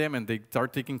think on them and they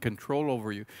start taking control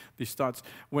over you, these thoughts.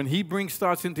 When he brings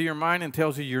thoughts into your mind and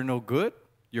tells you you're no good,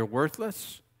 you're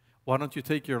worthless, why don't you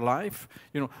take your life?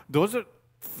 You know, those are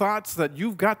thoughts that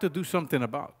you've got to do something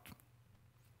about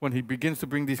when he begins to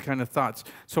bring these kind of thoughts.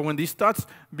 So when these thoughts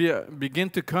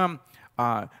begin to come,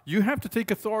 you have to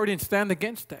take authority and stand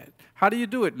against that. How do you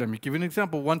do it? Let me give you an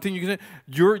example. One thing you can say,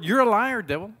 you're a liar,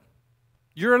 devil.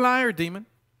 You're a liar, demon.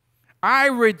 I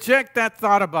reject that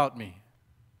thought about me.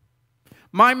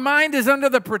 My mind is under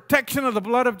the protection of the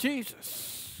blood of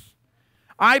Jesus.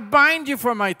 I bind you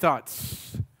from my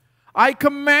thoughts. I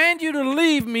command you to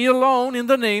leave me alone in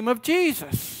the name of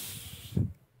Jesus.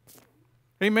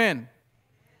 Amen.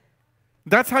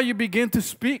 That's how you begin to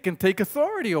speak and take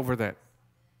authority over that.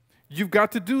 You've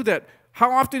got to do that.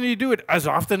 How often do you do it? As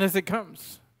often as it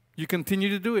comes. You continue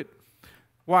to do it.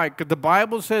 Why? Because the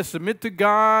Bible says, submit to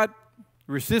God,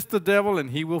 resist the devil, and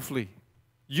he will flee.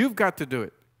 You've got to do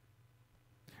it.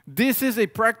 This is a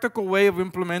practical way of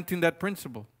implementing that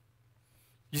principle.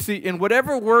 You see, in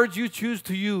whatever words you choose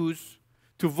to use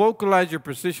to vocalize your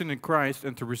position in Christ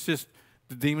and to resist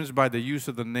the demons by the use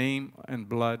of the name and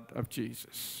blood of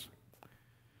Jesus.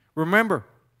 Remember,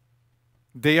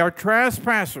 they are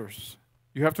trespassers.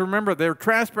 You have to remember, they're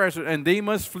trespassers, and they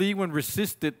must flee when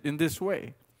resisted in this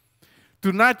way.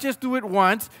 Do not just do it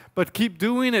once, but keep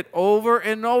doing it over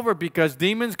and over because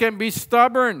demons can be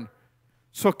stubborn.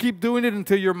 So keep doing it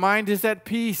until your mind is at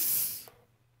peace.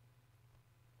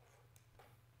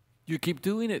 You keep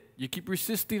doing it. You keep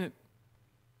resisting it.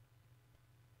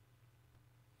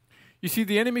 You see,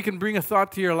 the enemy can bring a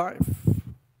thought to your life.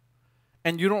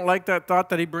 And you don't like that thought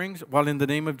that he brings? Well, in the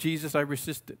name of Jesus, I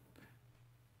resist it.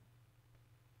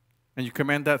 And you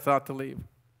command that thought to leave.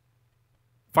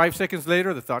 5 seconds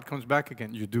later, the thought comes back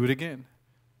again. You do it again.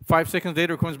 5 seconds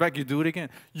later, it comes back. You do it again.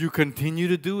 You continue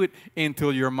to do it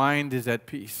until your mind is at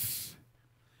peace.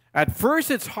 At first,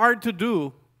 it's hard to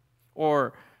do,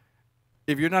 or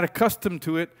if you're not accustomed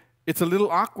to it, it's a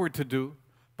little awkward to do,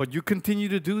 but you continue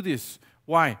to do this.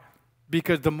 Why?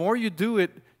 Because the more you do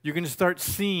it, you're going to start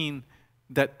seeing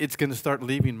that it's going to start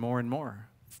leaving more and more.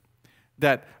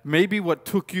 That maybe what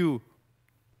took you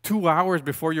 2 hours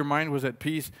before your mind was at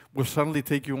peace will suddenly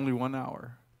take you only 1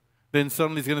 hour. Then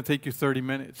suddenly it's going to take you 30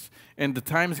 minutes. And the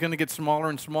time is going to get smaller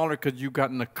and smaller because you've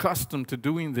gotten accustomed to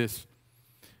doing this.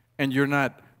 And you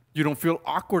don't feel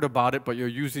awkward about it, but you're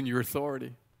using your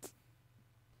authority.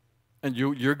 And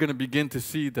you're going to begin to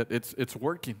see that it's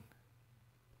working.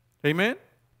 Amen?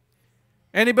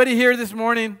 Anybody here this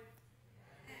morning?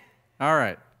 All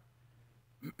right.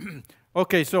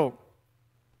 Okay, so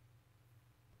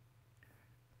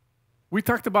we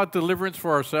talked about deliverance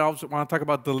for ourselves. I want to talk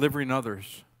about delivering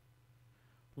others.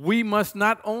 We must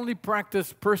not only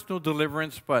practice personal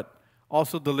deliverance, but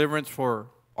also deliverance for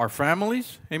our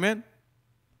families. Amen?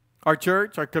 Our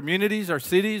church, our communities, our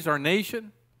cities, our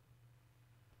nation.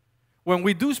 When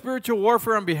we do spiritual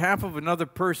warfare on behalf of another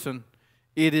person,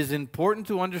 it is important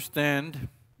to understand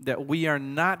that we are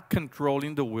not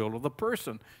controlling the will of the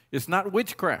person. It's not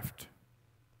witchcraft.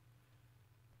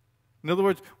 In other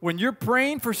words, when you're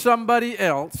praying for somebody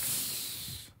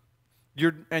else,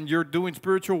 you're doing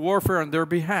spiritual warfare on their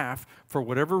behalf for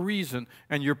whatever reason,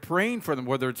 and you're praying for them,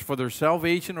 whether it's for their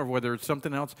salvation or whether it's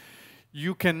something else,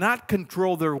 you cannot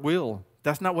control their will.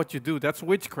 That's not what you do. That's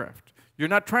witchcraft. You're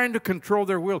not trying to control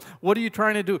their will. What are you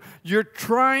trying to do? You're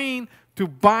trying to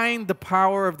bind the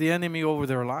power of the enemy over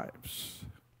their lives.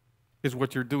 Is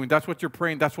what you're doing. That's what you're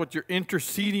praying. That's what you're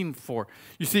interceding for.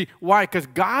 You see, why? Because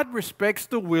God respects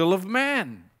the will of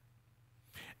man.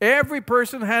 Every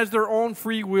person has their own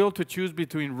free will to choose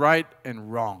between right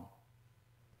and wrong.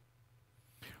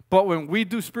 But when we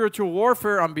do spiritual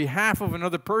warfare on behalf of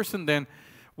another person, then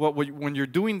when you're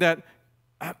doing that,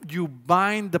 you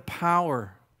bind the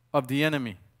power of the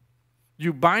enemy.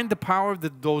 You bind the power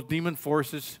of those demon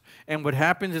forces, and what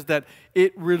happens is that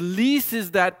it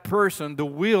releases that person the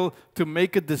will to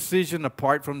make a decision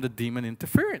apart from the demon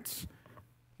interference. Does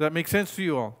that make sense to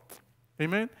you all?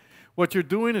 Amen? What you're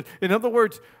doing is, in other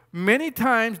words, many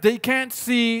times they can't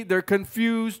see, they're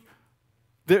confused,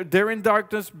 they're in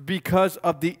darkness because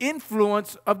of the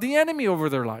influence of the enemy over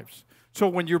their lives. So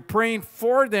when you're praying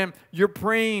for them, you're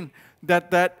praying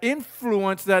that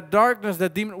influence, that darkness,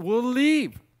 that demon will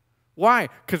leave. Why?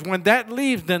 Because when that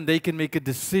leaves, then they can make a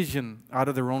decision out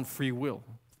of their own free will.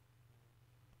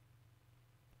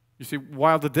 You see,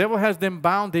 while the devil has them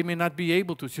bound, they may not be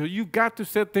able to. So you've got to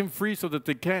set them free so that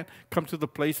they can come to the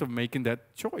place of making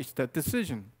that choice, that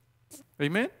decision.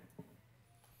 Amen?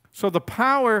 So their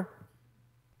power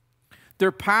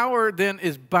then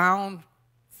is bound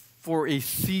for a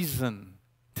season,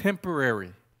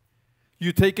 temporary.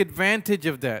 You take advantage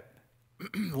of that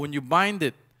when you bind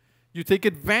it. You take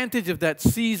advantage of that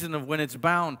season of when it's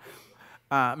bound,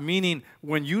 meaning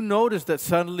when you notice that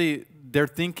suddenly they're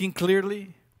thinking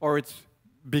clearly or it's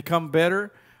become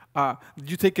better,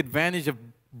 you take advantage of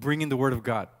bringing the Word of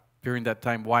God during that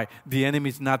time. Why? The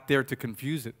enemy's not there to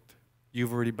confuse it.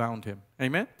 You've already bound him.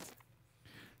 Amen?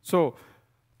 So,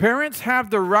 parents have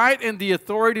the right and the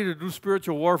authority to do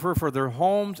spiritual warfare for their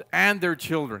homes and their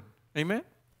children. Amen?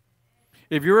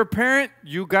 If you're a parent,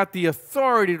 you got the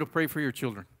authority to pray for your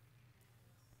children.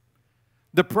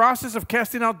 The process of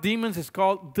casting out demons is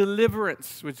called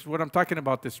deliverance, which is what I'm talking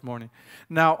about this morning.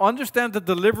 Now, understand that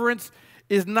deliverance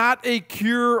is not a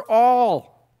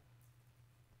cure-all.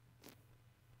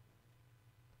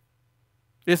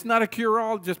 It's not a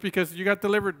cure-all just because you got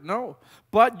delivered. No.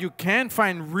 But you can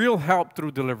find real help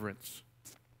through deliverance.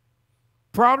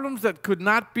 Problems that could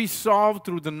not be solved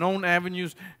through the known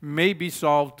avenues may be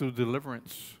solved through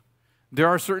deliverance. There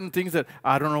are certain things that,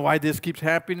 I don't know why this keeps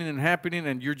happening,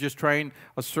 and you're just trying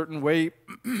a certain way.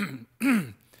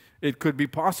 It could be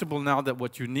possible now that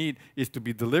what you need is to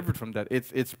be delivered from that.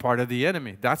 It's part of the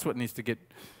enemy. That's what needs to get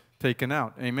taken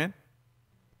out. Amen?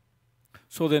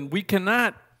 So then we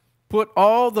cannot put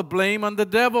all the blame on the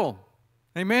devil.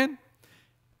 Amen?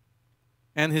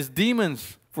 And his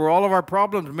demons for all of our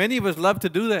problems. Many of us love to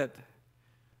do that.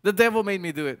 The devil made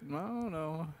me do it.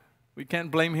 No. We can't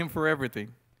blame him for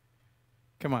everything.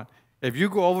 Come on. If you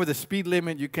go over the speed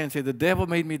limit, you can't say, the devil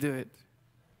made me do it.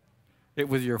 It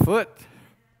was your foot.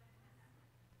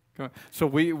 Come on. So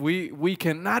we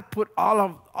cannot put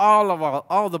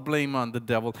all the blame on the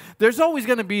devil. There's always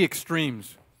going to be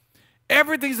extremes.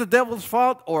 Everything's the devil's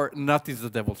fault or nothing's the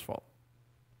devil's fault.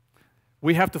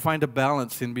 We have to find a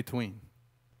balance in between.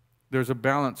 There's a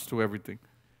balance to everything.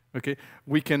 Okay?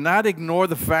 We cannot ignore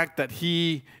the fact that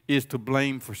he is to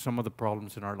blame for some of the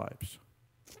problems in our lives.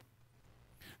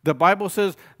 The Bible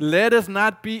says, let us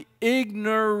not be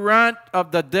ignorant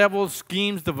of the devil's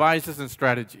schemes, devices, and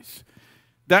strategies.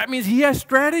 That means he has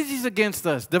strategies against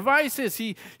us, devices.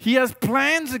 He has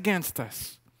plans against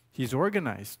us. He's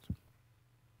organized.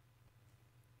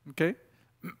 Okay?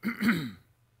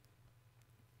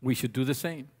 We should do the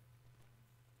same.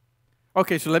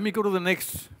 Okay, so let me go to the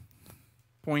next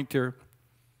point here.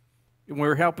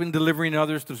 We're helping delivering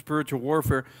others through spiritual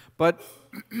warfare. But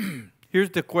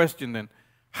here's the question then.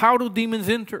 How do demons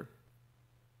enter?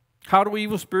 How do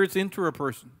evil spirits enter a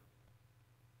person?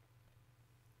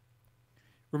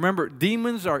 Remember,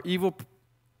 demons are evil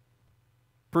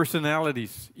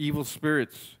personalities, evil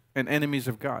spirits, and enemies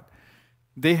of God.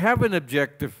 They have an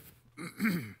objective.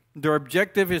 Their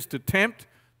objective is to tempt,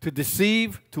 to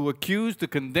deceive, to accuse, to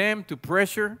condemn, to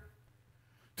pressure,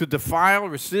 to defile,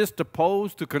 resist,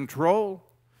 oppose, to control,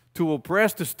 to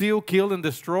oppress, to steal, kill, and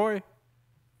destroy.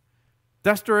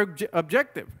 That's their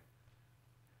objective.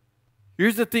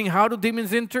 Here's the thing. How do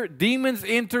demons enter? Demons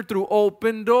enter through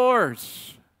open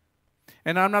doors.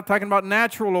 And I'm not talking about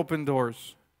natural open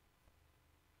doors.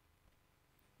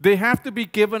 They have to be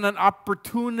given an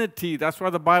opportunity. That's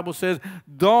why the Bible says,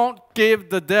 don't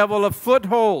give the devil a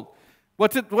foothold.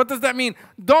 What does that mean?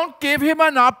 Don't give him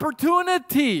an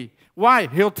opportunity. Why?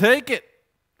 He'll take it.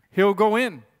 He'll go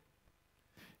in.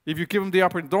 If you give him the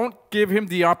opportunity, don't give him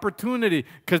the opportunity,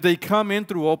 because they come in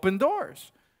through open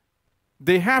doors.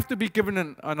 They have to be given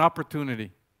an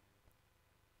opportunity.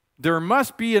 There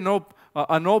must be an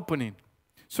opening.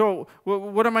 So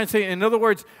what am I saying? In other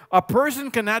words, a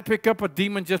person cannot pick up a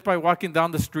demon just by walking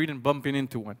down the street and bumping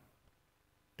into one.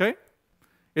 Okay?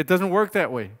 It doesn't work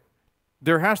that way.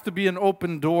 There has to be an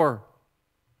open door.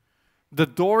 The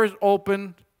door is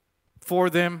open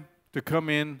for them to come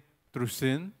in through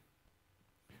sin.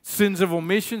 Sins of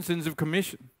omission, sins of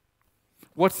commission.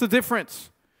 What's the difference?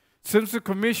 Sins of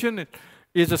commission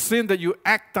is a sin that you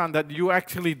act on, that you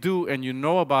actually do, and you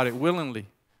know about it willingly.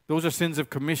 Those are sins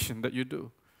of commission that you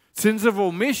do. Sins of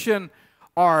omission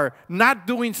are not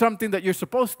doing something that you're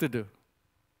supposed to do.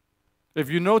 If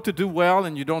you know to do well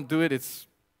and you don't do it, it's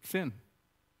sin.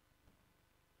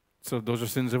 So those are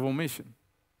sins of omission.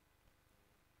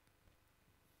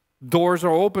 Doors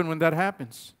are open when that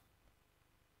happens.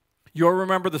 You all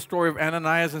remember the story of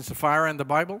Ananias and Sapphira in the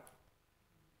Bible?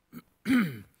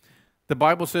 The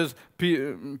Bible says,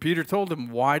 Peter told him,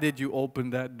 why did you open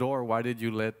that door? Why did you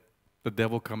let the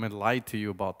devil come and lie to you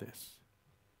about this?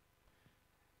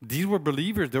 These were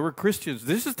believers. They were Christians.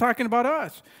 This is talking about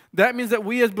us. That means that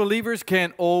we as believers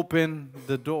can open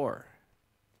the door.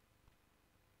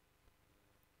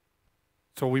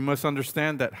 So we must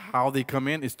understand that how they come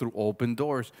in is through open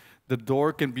doors. The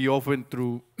door can be opened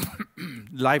through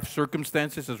life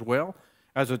circumstances as well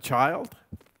as a child.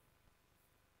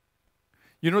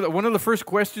 You know that one of the first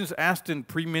questions asked in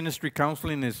pre-ministry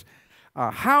counseling is,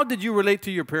 how did you relate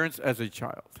to your parents as a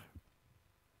child?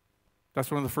 That's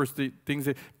one of the first things,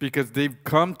 because they've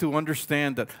come to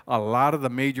understand that a lot of the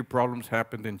major problems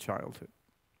happened in childhood.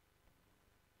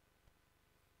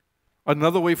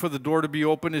 Another way for the door to be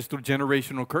open is through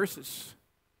generational curses.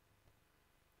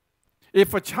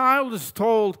 If a child is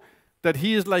told that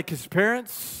he is like his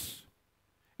parents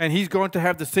and he's going to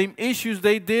have the same issues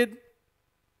they did,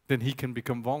 then he can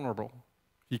become vulnerable.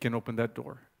 He can open that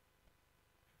door.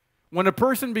 When a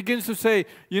person begins to say,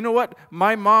 you know what,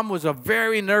 my mom was a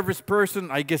very nervous person,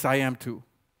 I guess I am too.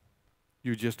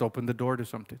 You just opened the door to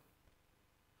something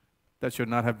that should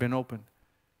not have been opened.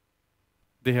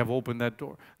 They have opened that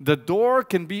door. The door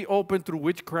can be opened through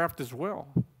witchcraft as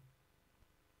well.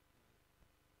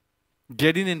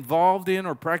 Getting involved in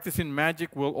or practicing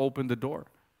magic will open the door.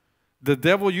 The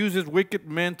devil uses wicked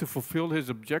men to fulfill his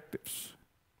objectives.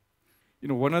 You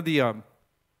know, one of the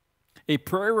a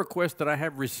prayer request that I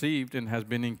have received and has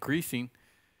been increasing,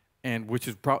 and which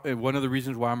is one of the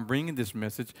reasons why I'm bringing this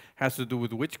message, has to do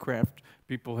with witchcraft.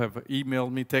 People have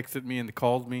emailed me, texted me, and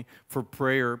called me for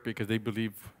prayer because they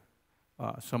believe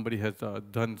somebody has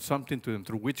done something to them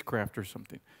through witchcraft or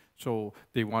something. So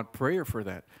they want prayer for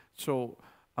that. So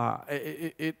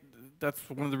that's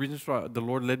one of the reasons why the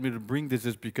Lord led me to bring this,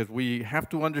 is because we have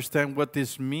to understand what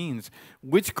this means.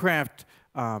 Witchcraft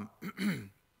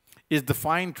is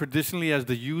defined traditionally as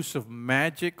the use of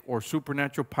magic or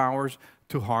supernatural powers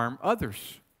to harm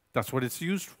others. That's what it's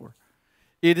used for.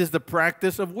 It is the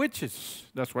practice of witches.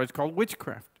 That's why it's called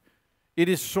witchcraft. It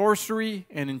is sorcery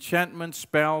and enchantment,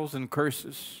 spells and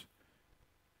curses.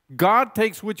 God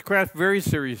takes witchcraft very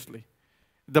seriously.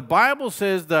 The Bible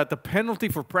says that the penalty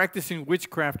for practicing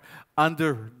witchcraft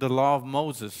under the law of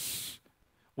Moses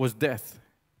was death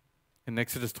in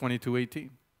Exodus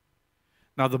 22:18.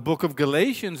 Now, the book of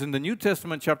Galatians in the New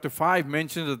Testament, chapter 5,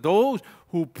 mentions that those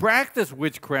who practice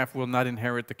witchcraft will not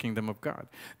inherit the kingdom of God.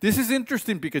 This is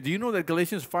interesting because do you know that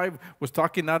Galatians 5 was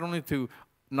talking not only to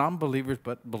non-believers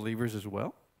but believers as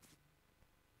well?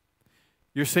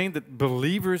 You're saying that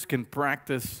believers can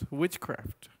practice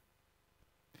witchcraft.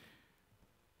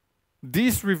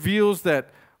 This reveals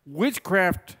that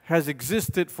witchcraft has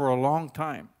existed for a long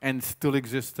time and still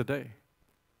exists today.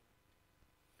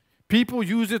 People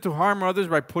use it to harm others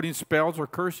by putting spells or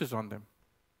curses on them.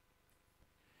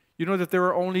 You know that there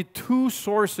are only two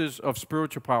sources of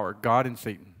spiritual power, God and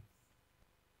Satan.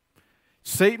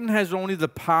 Satan has only the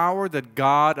power that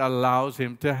God allows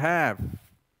him to have.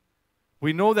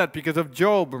 We know that because of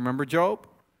Job. Remember Job?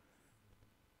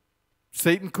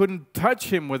 Satan couldn't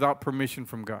touch him without permission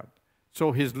from God.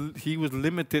 So he was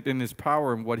limited in his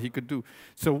power and what he could do.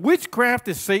 So witchcraft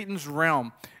is Satan's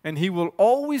realm, and he will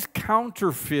always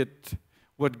counterfeit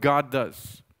what God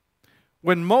does.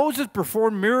 When Moses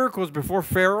performed miracles before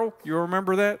Pharaoh, you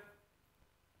remember that?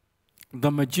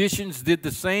 The magicians did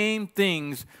the same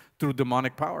things through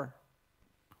demonic power.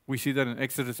 We see that in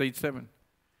Exodus 8:7.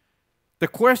 The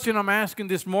question I'm asking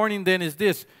this morning then is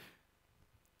this: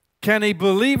 can a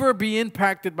believer be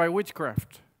impacted by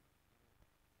witchcraft?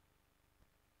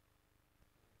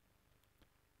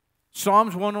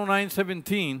 Psalms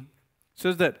 109:17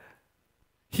 says that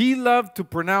he loved to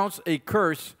pronounce a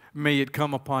curse, may it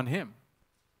come upon him.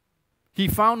 He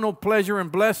found no pleasure in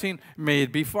blessing, may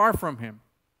it be far from him.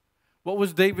 What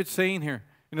was David saying here?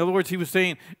 In other words, he was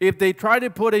saying, if they try to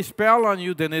put a spell on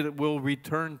you, then it will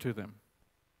return to them.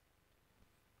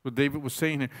 What David was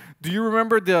saying here. Do you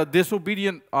remember the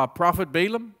disobedient prophet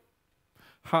Balaam?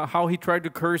 How he tried to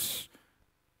curse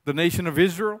the nation of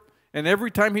Israel? And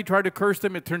every time he tried to curse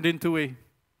them, it turned into a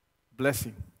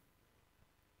blessing.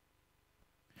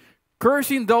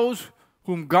 Cursing those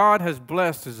whom God has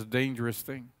blessed is a dangerous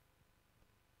thing.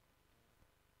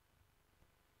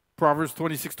 Proverbs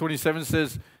 26:27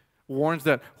 says, warns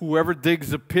that whoever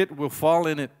digs a pit will fall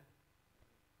in it.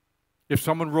 If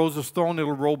someone rolls a stone,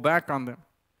 it'll roll back on them.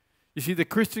 You see, the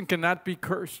Christian cannot be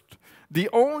cursed. The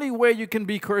only way you can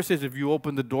be cursed is if you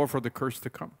open the door for the curse to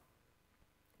come.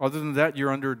 Other than that,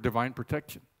 you're under divine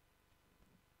protection.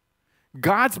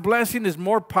 God's blessing is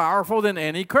more powerful than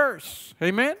any curse.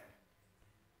 Amen?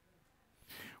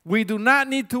 We do not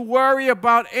need to worry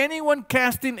about anyone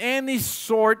casting any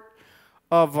sort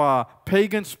of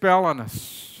pagan spell on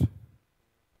us.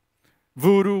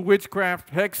 Voodoo,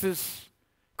 witchcraft, hexes,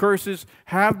 curses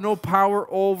have no power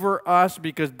over us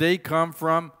because they come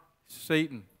from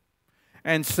Satan.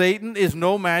 And Satan is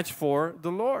no match for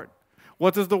the Lord.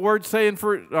 What does the word say in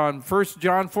 1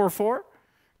 John 4:4?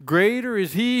 Greater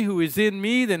is he who is in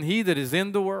me than he that is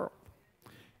in the world.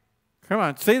 Come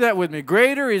on, say that with me.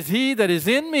 Greater is he that is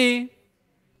in me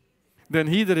than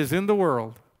he that is in the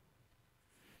world.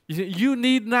 You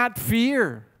need not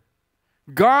fear.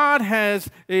 God has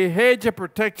a hedge of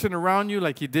protection around you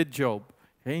like he did Job.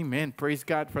 Amen. Praise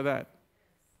God for that.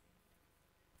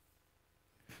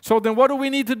 So then what do we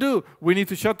need to do? We need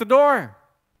to shut the door.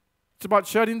 It's about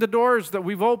shutting the doors that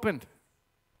we've opened.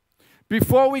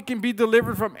 Before we can be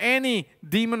delivered from any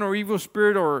demon or evil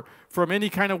spirit or from any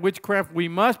kind of witchcraft, we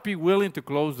must be willing to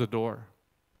close the door.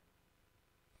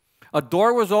 A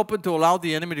door was opened to allow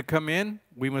the enemy to come in.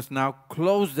 We must now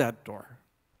close that door.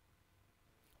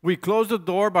 We close the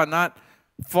door by not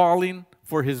falling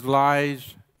for his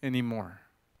lies anymore.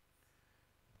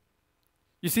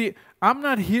 You see, I'm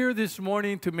not here this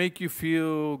morning to make you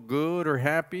feel good or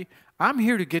happy. I'm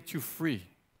here to get you free.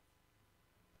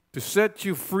 To set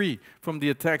you free from the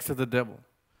attacks of the devil,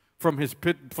 from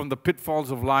the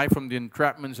pitfalls of life, from the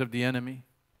entrapments of the enemy.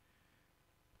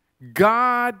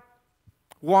 God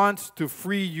wants to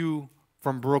free you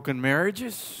from broken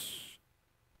marriages,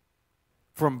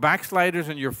 from backsliders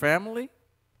in your family,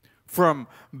 from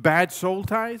bad soul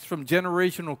ties, from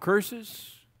generational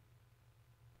curses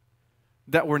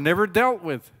that were never dealt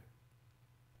with.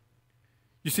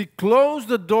 You see, close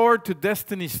the door to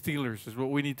destiny stealers is what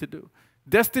we need to do.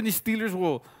 Destiny stealers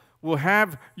will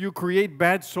have you create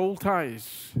bad soul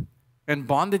ties and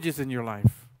bondages in your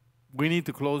life. We need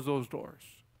to close those doors.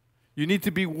 You need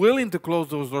to be willing to close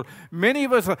those doors. Many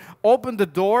of us open the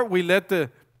door, we let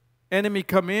the enemy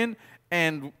come in,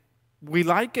 and we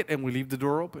like it, and we leave the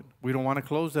door open. We don't want to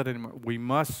close that anymore. We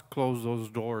must close those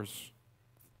doors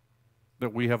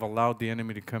that we have allowed the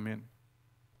enemy to come in.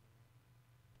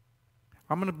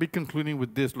 I'm going to be concluding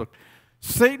with this. Look,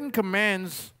 Satan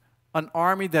commands an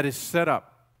army that is set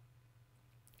up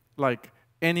like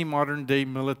any modern-day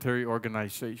military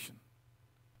organization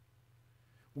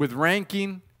with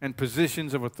ranking and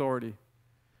positions of authority.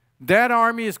 That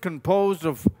army is composed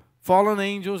of fallen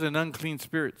angels and unclean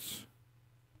spirits.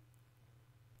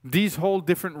 These hold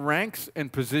different ranks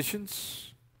and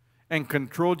positions and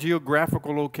control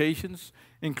geographical locations,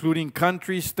 including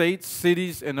countries, states,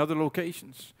 cities, and other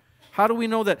locations. How do we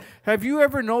know that? Have you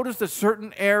ever noticed that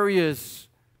certain areas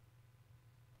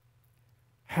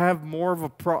have more of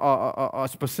a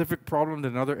specific problem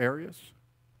than other areas?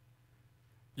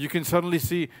 You can suddenly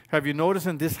see, have you noticed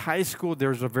in this high school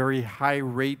there's a very high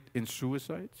rate in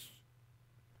suicides?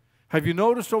 Have you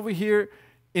noticed over here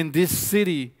in this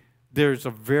city there's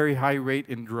a very high rate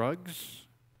in drugs?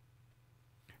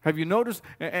 Have you noticed,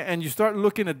 and you start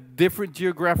looking at different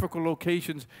geographical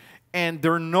locations, and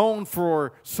they're known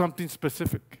for something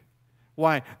specific.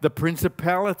 Why? The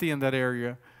principality in that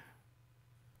area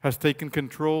has taken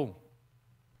control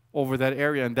over that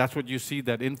area, and that's what you see,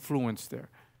 that influence there.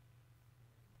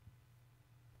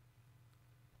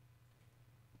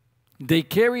 They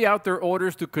carry out their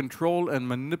orders to control and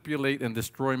manipulate and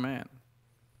destroy man.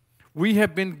 We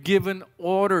have been given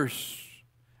orders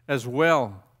as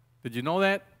well. Did you know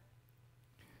that?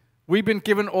 We've been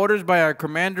given orders by our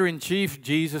commander-in-chief,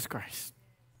 Jesus Christ.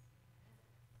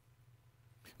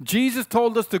 Jesus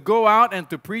told us to go out and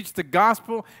to preach the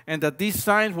gospel, and that these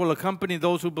signs will accompany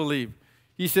those who believe.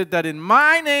 He said that in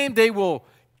my name they will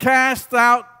cast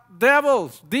out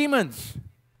devils, demons.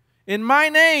 In my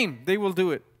name they will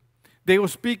do it. They will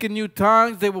speak in new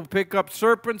tongues. They will pick up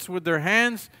serpents with their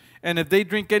hands. And if they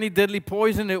drink any deadly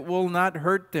poison, it will not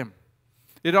hurt them.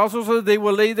 It also says they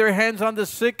will lay their hands on the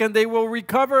sick and they will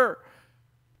recover.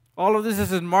 All of this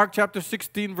is in Mark chapter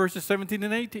 16, verses 17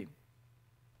 and 18.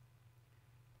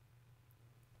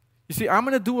 You see, I'm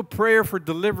going to do a prayer for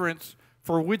deliverance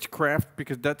for witchcraft,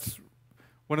 because that's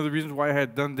one of the reasons why I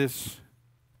had done this,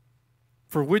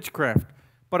 for witchcraft.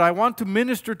 But I want to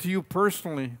minister to you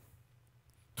personally,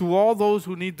 to all those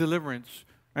who need deliverance,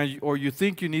 or you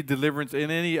think you need deliverance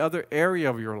in any other area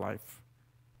of your life.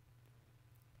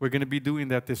 We're going to be doing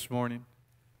that this morning.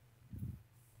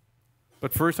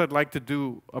 But first, I'd like to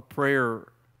do a prayer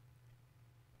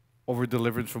over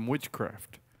deliverance from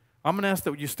witchcraft. I'm going to ask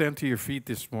that you stand to your feet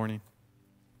this morning.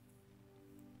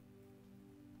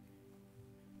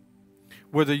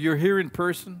 Whether you're here in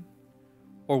person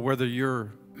or whether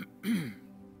you're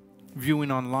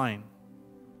viewing online.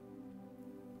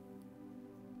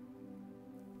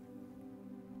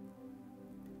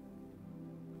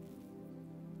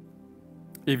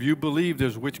 If you believe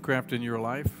there's witchcraft in your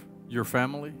life, your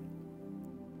family,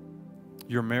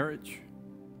 your marriage,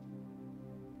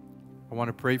 I want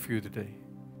to pray for you today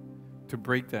to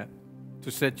break that,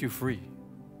 to set you free.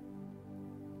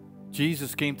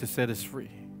 Jesus came to set us free.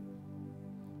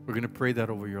 We're going to pray that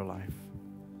over your life.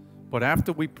 But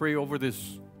after we pray over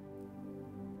this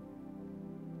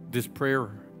prayer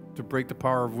to break the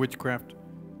power of witchcraft,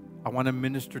 I want to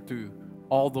minister to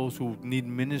all those who need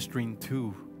ministering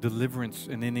to, deliverance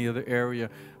in any other area.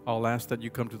 I'll ask that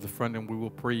you come to the front and we will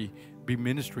pray, be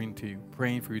ministering to you,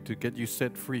 praying for you to get you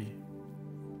set free.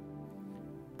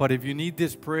 But if you need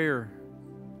this prayer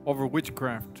over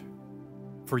witchcraft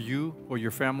for you or your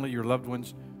family, your loved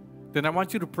ones, then I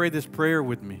want you to pray this prayer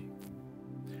with me.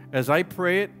 As I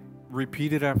pray it,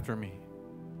 repeat it after me.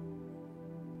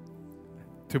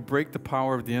 To break the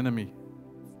power of the enemy.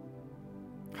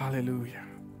 Hallelujah.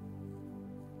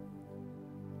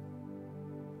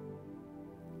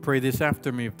 Pray this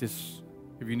after me if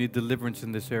you need deliverance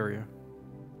in this area.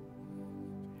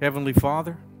 Heavenly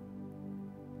Father,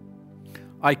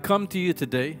 I come to you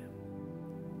today.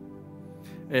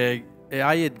 I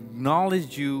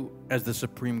acknowledge you as the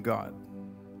supreme God.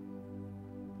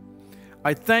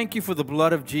 I thank you for the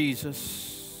blood of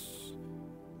Jesus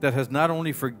that has not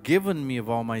only forgiven me of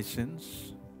all my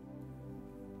sins,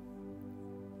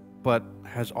 but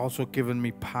has also given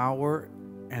me power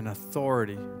and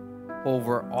authority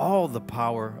over all the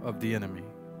power of the enemy.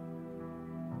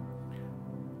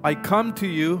 I come to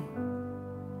you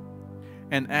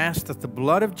and ask that the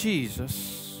blood of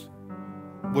Jesus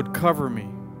would cover me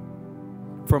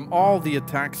from all the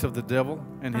attacks of the devil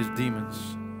and his demons.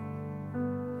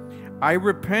 I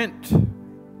repent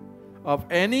of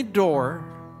any door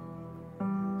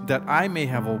that I may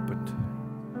have opened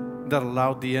that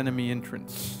allowed the enemy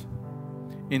entrance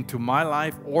into my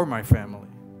life or my family.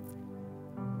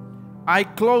 I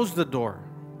close the door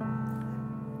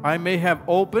I may have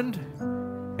opened,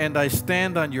 and I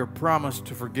stand on your promise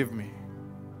to forgive me.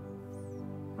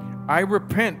 I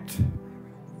repent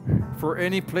for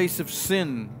any place of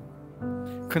sin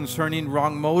concerning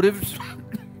wrong motives,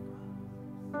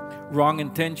 wrong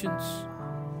intentions,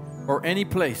 or any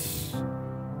place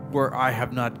where I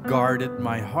have not guarded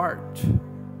my heart.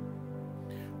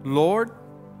 Lord,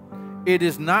 it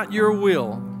is not your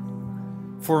will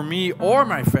for me or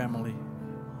my family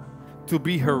to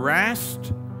be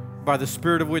harassed by the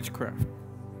spirit of witchcraft.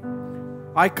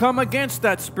 I come against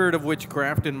that spirit of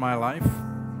witchcraft in my life,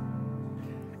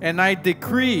 and I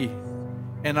decree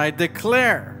and I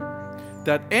declare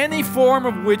that any form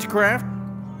of witchcraft,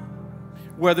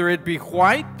 whether it be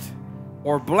white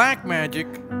or black magic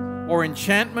or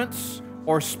enchantments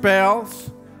or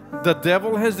spells the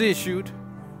devil has issued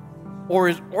or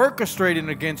is orchestrating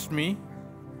against me,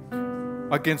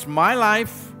 against my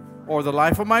life or the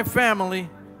life of my family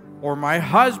or my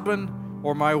husband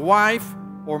or my wife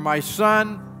or my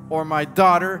son or my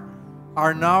daughter,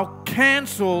 are now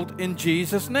canceled in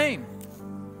Jesus' name.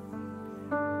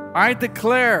 I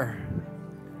declare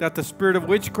that the spirit of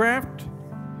witchcraft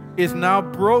is now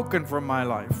broken from my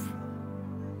life.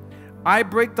 I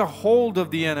break the hold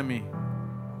of the enemy,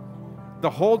 the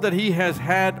hold that he has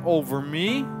had over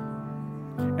me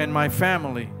and my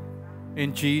family,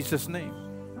 in Jesus' name.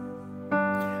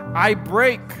 I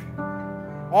break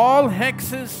all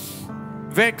hexes,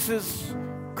 vexes,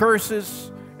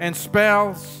 curses and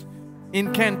spells,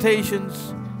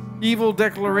 incantations, evil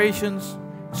declarations,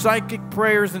 psychic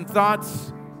prayers and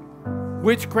thoughts,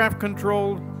 witchcraft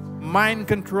control, mind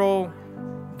control,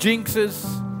 jinxes,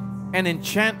 and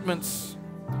enchantments.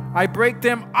 I break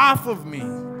them off of me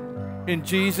in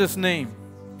Jesus' name.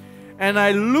 And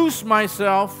I loose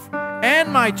myself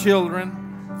and my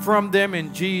children from them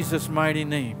in Jesus' mighty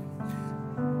name.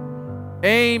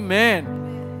 Amen.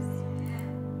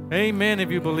 Amen if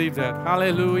you believe that.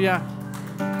 Hallelujah.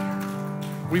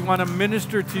 We want to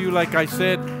minister to you like I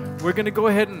said. We're going to go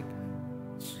ahead and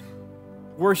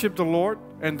worship the Lord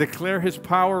and declare His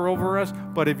power over us.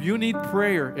 But if you need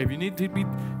prayer, if you need to be,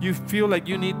 you feel like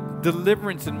you need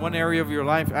deliverance in one area of your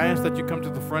life, I ask that you come to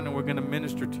the front and we're going to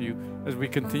minister to you as we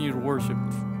continue to worship.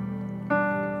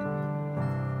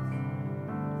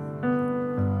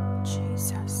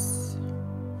 Jesus,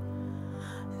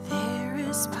 there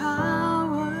is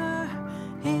power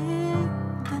in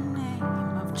the name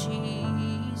of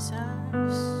Jesus.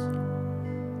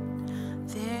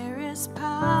 There is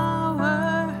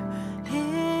power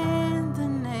in the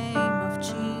name of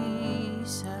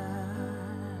Jesus.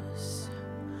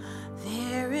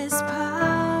 There is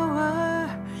power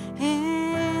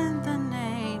in the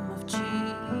name of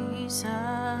Jesus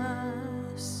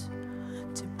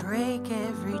to break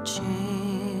every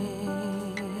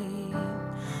chain,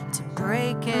 to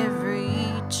break every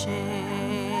chain.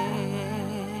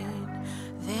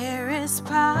 There is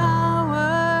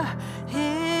power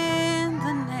in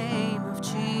the name of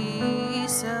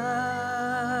Jesus.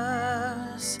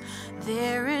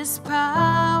 There is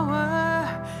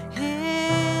power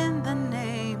in the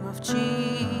name of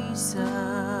Jesus.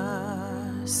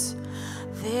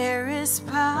 There is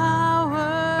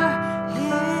power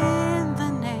in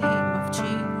the name of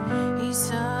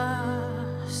Jesus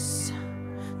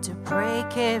to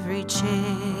break every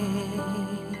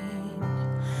chain,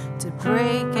 to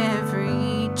break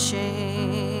every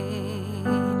chain,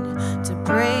 to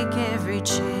break every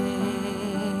chain,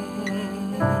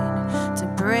 to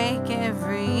break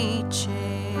every chain.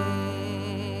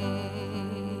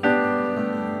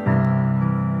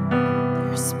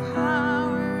 There's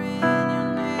power in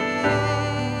your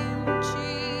name,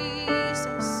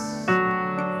 Jesus.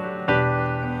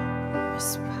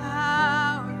 There's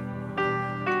power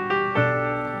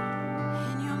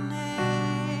in your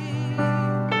name,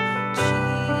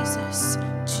 Jesus,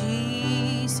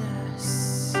 Jesus.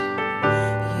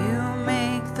 You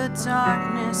make the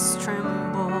darkness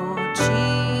tremble,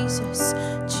 Jesus,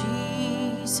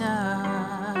 Jesus.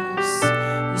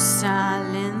 You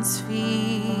silence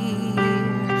fear,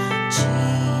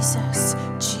 Jesus,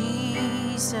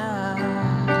 Jesus.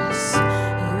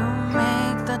 You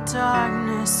make the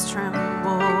darkness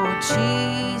tremble,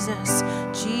 Jesus,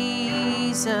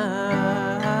 Jesus.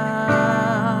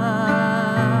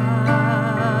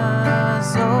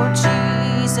 Oh,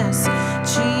 Jesus,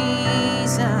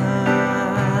 Jesus.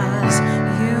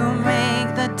 You make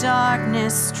the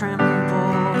darkness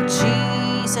tremble,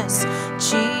 Jesus,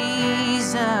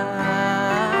 Jesus.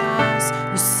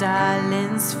 You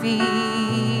silence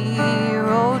fear,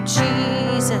 oh,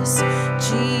 Jesus,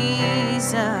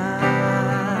 Jesus.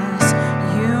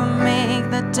 You make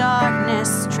the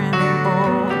darkness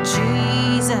tremble,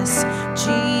 Jesus,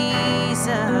 Jesus.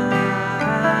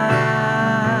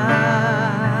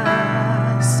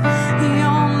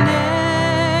 Your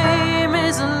name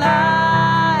is a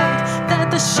light that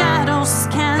the shadows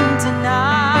can't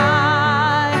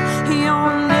deny.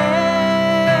 Your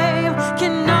name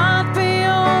cannot be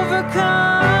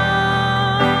overcome.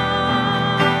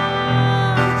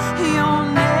 Your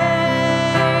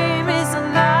name is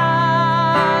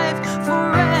alive,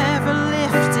 forever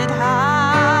lifted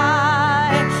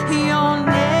high. Your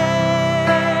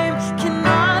name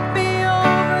cannot be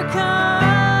overcome.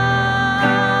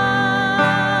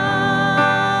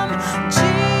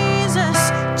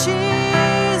 Jesus,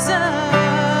 Jesus,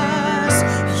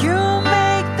 you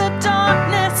make the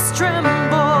darkness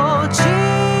tremble.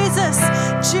 Jesus,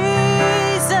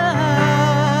 Jesus,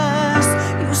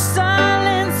 you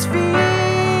silence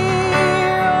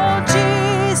fear. Oh,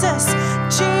 Jesus,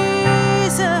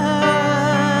 Jesus,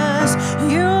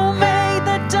 you made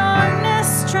the darkness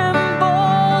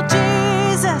tremble.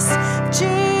 Jesus,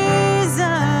 Jesus.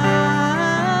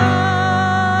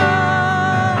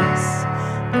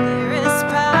 There is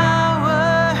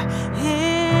power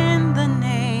in the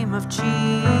name of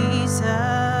Jesus.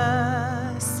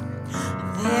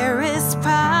 There is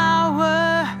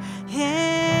power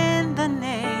in the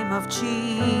name of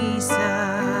Jesus.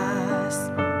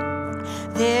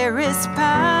 There is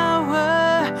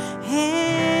power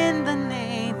in the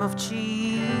name of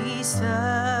Jesus.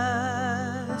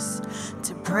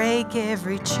 break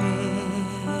every chain,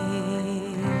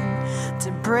 to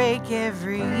break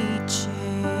every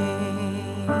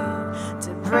chain,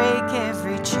 to break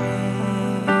every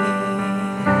chain,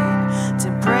 to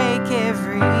break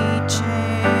every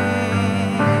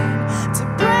chain, to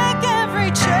break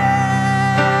every chain,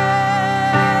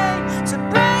 to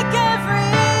break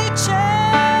every chain,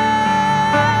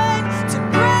 to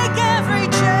break every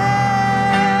chain,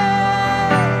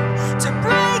 to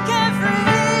break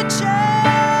every chain,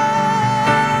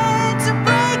 to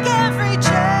break every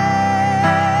chain,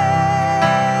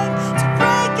 to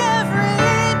break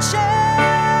every chain,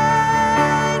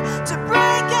 to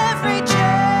break every chain,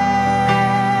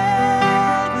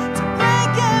 to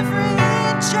break every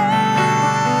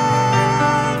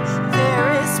chain.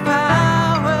 There is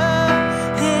power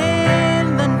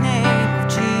in the name of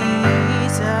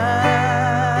Jesus.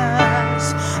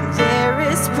 There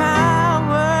is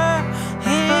power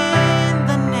in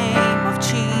the name of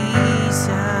Jesus.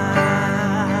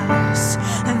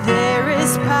 There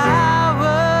is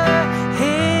power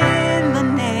in the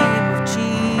name of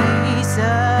Jesus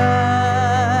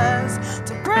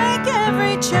to break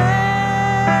every chain,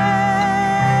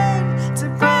 to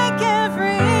break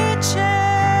every chain,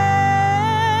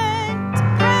 to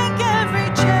break every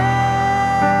chain,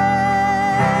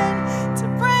 to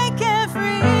break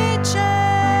every chain.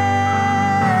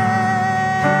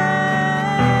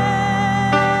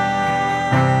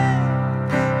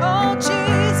 Oh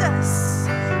Jesus,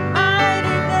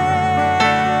 mighty name.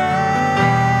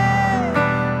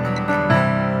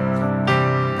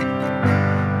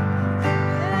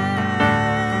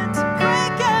 To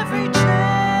break every chain,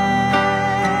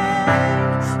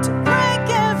 to break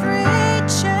every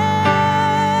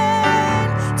chain,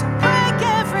 to break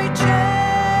every chain,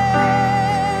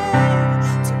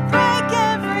 to break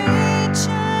every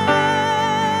chain.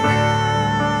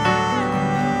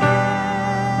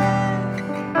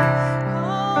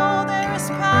 Oh, there is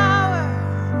power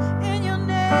in your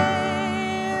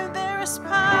name. There is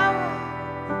power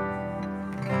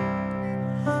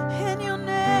in your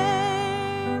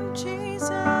name, Jesus.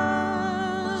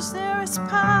 There is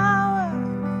power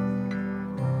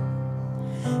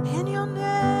in your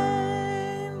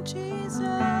name, Jesus.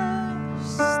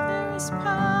 There is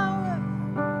power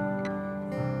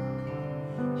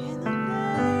in the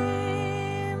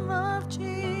name of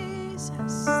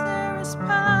Jesus. There is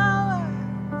power.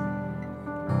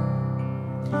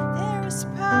 There is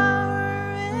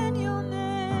power in your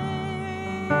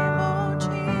name, oh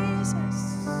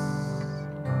Jesus.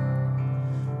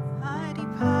 Mighty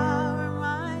power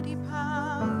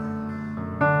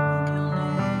in your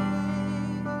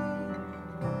name.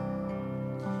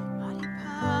 Mighty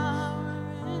power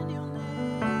in your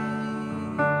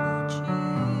name, oh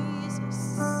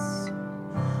Jesus.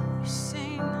 We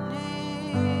sing the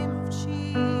name of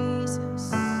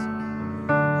Jesus,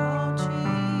 oh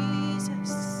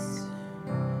Jesus.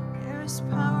 There is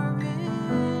power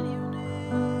in your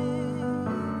name,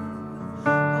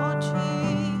 oh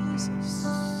Jesus.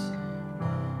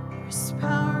 There is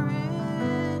power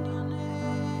in your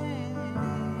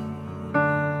name,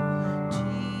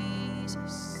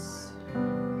 Jesus.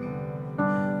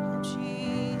 Oh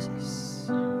Jesus.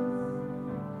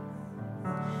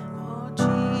 Oh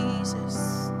Jesus,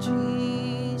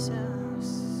 Jesus.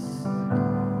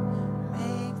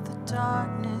 Make the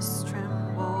darkness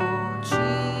tremble,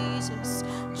 Jesus,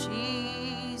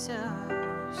 Jesus.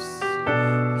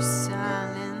 You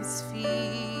silence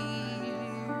fear,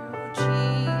 oh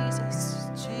Jesus,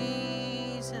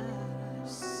 Jesus.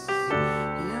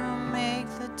 You make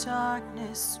the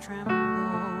darkness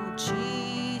tremble,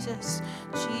 Jesus,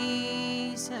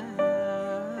 Jesus.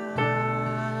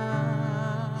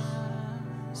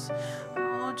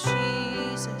 Oh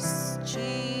Jesus,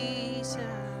 Jesus.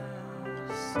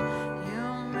 You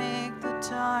make the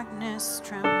darkness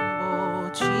tremble,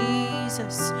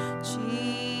 Jesus,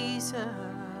 Jesus.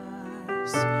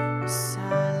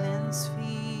 Silence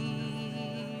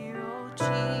fear, oh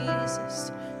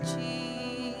Jesus,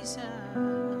 Jesus.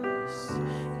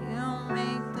 You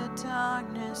make the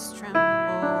darkness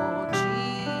tremble,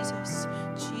 Jesus,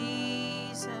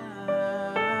 Jesus.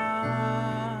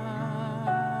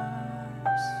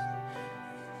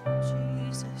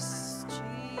 Jesus,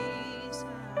 Jesus,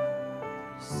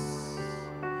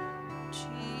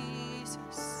 Jesus,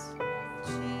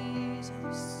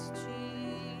 Jesus,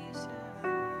 Jesus.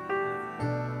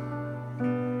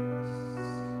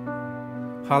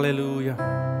 Hallelujah.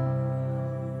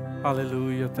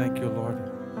 Hallelujah. Thank you, Lord.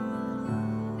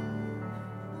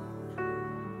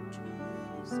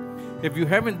 If you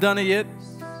haven't done it yet,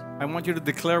 I want you to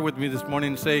declare with me this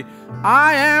morning and say,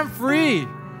 I am free.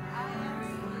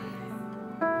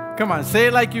 Come on, say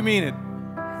it like you mean it.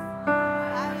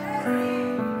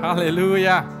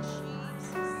 Hallelujah.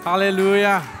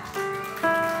 Hallelujah.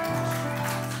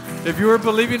 If you were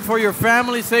believing for your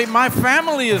family, say, my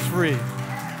family is free.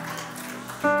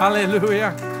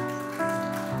 Hallelujah.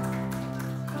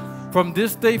 From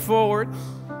this day forward,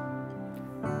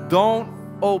 don't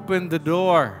open the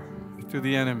door to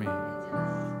the enemy.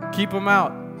 Keep him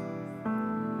out.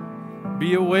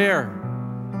 Be aware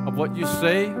of what you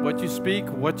say, what you speak,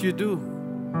 what you do.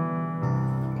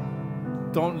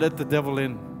 Don't let the devil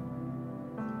in.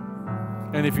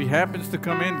 And if he happens to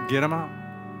come in, get him out.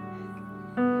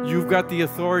 You've got the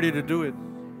authority to do it.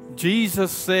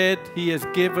 Jesus said he has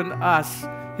given us,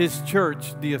 his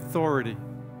church, the authority.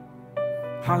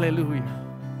 Hallelujah.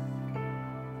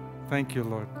 Thank you,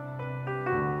 Lord.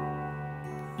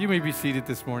 You may be seated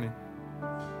this morning.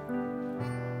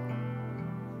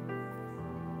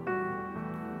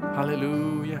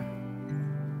 Hallelujah.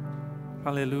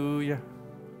 Hallelujah.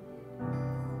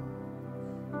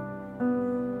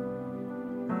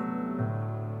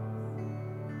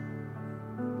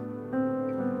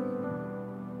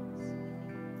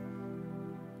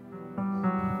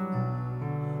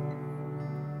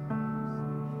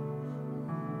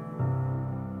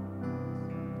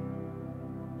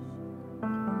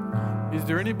 Is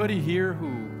there anybody here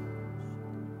who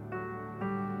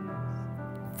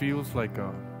feels like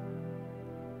a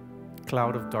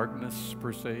cloud of darkness,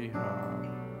 per se?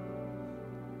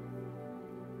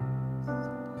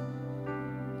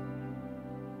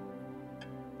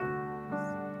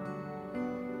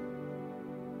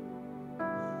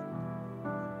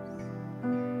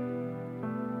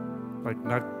 Like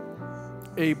not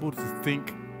able to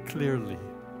think clearly?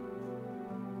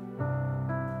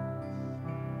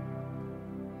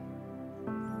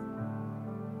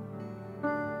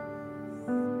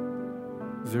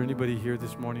 Is there anybody here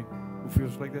this morning who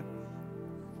feels like that?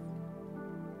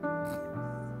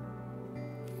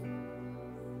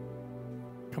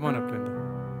 Come on up, Linda.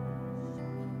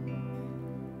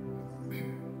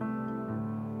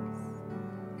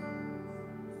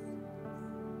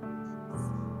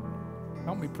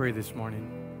 Help me pray this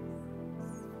morning.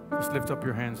 Just lift up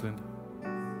your hands, Linda.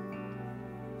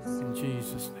 In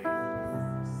Jesus' name.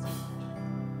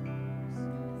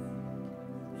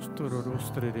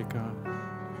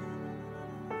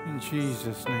 In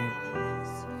Jesus' name.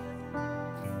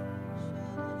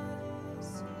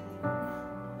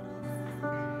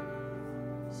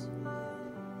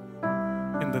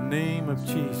 In the name of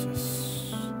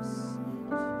Jesus.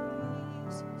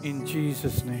 In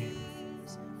Jesus' name.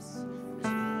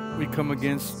 We come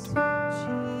against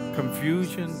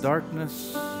confusion,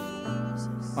 darkness,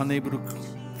 unable to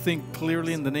think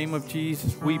clearly in the name of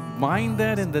Jesus. We bind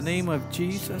that in the name of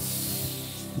Jesus.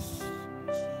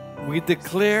 We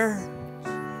declare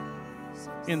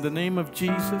in the name of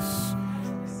Jesus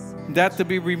that to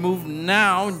be removed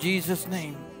now in Jesus'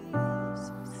 name.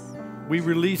 We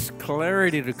release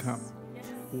clarity to come,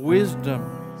 wisdom,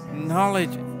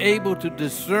 knowledge, able to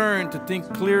discern, to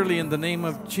think clearly in the name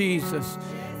of Jesus.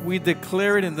 We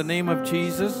declare it in the name of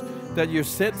Jesus that you're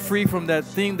set free from that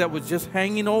thing that was just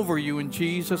hanging over you in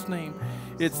Jesus' name.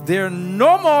 It's there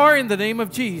no more in the name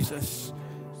of Jesus.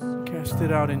 Cast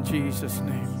it out in Jesus'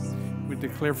 name. We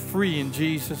declare free in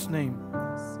Jesus' name.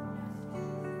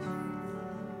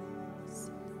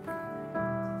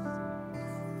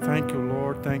 Thank you,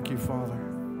 Lord. Thank you, Father.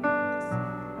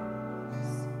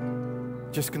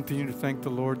 Just continue to thank the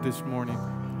Lord this morning.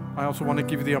 I also want to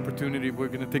give you the opportunity. We're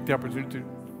going to take the opportunity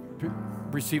to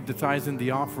receive the tithes and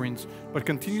the offerings, but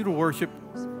continue to worship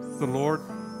the Lord.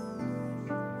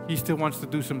 He still wants to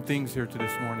do some things here to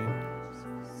this morning.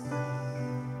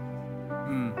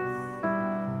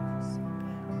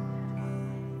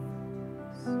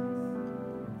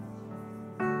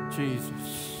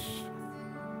 Jesus.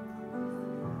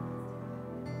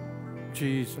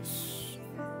 Jesus.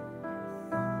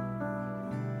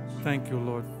 Thank you,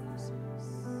 Lord.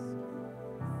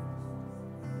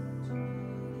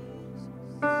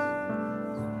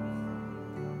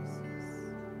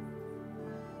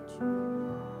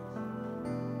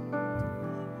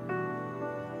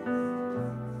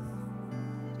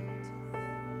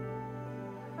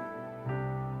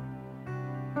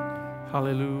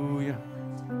 Hallelujah.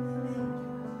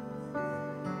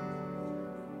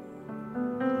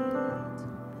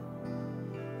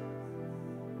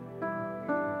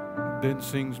 Then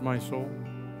sings my soul.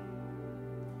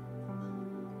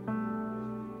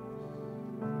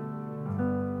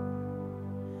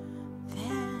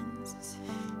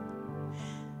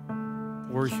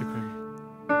 Worship Him.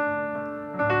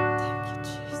 Thank you,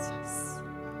 Jesus.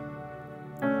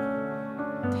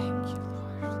 Thank you,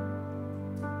 Lord.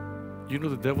 know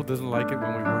the devil doesn't like it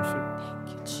when we worship? Thank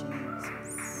you, Jesus.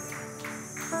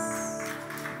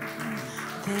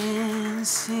 Then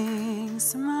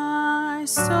sings my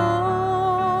soul,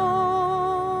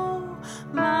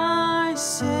 my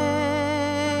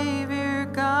Savior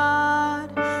God,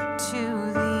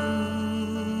 to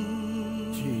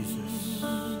thee. Jesus.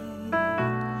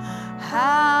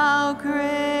 How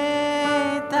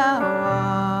great thou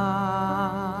art.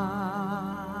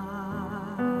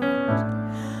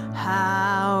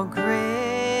 How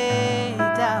great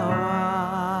thou art.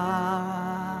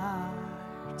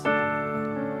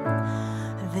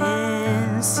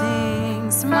 Then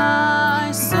sings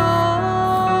my soul,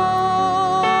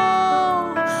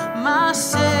 my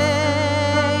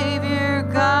Savior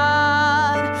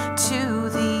God, to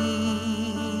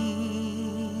thee.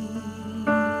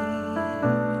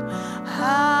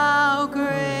 How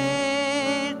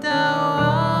great thou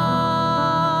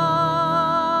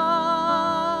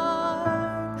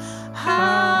art.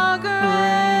 How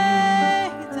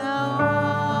great thou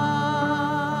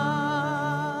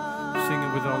art. Sing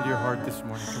it with all your heart this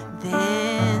morning. Come on.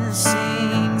 Then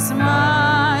sings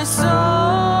my soul,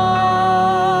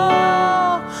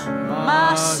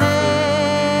 my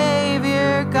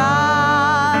Savior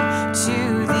God,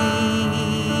 to thee.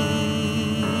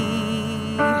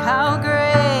 How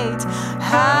great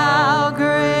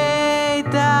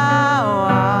thou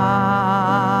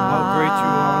art. How great you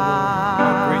are, Lord.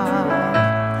 How great you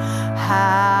are.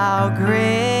 How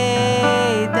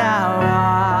great thou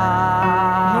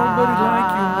art. Nobody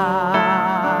like you, Lord.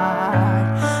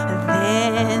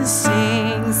 Then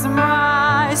sings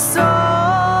my soul,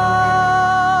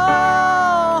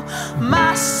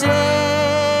 my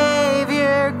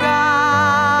Savior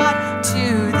God,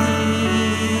 to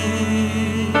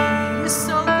thee.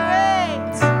 So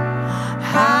great,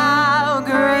 how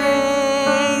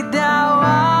great thou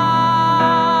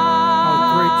art.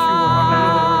 How great you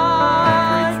are,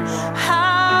 Lord.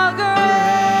 How great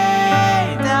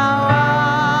you are.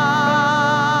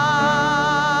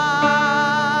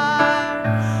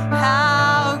 How great thou art.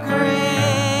 How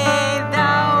great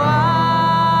thou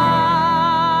art.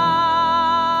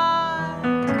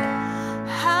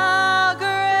 How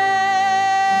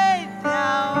great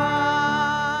thou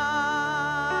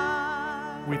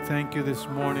art. We thank you this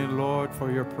morning, Lord,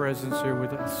 for your presence here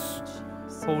with us.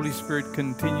 Holy Spirit,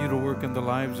 continue to work in the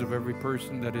lives of every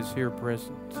person that is here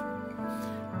present.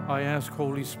 I ask,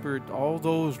 Holy Spirit, all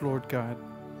those, Lord God,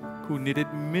 who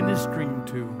needed ministering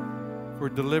to for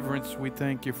deliverance, we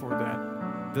thank you for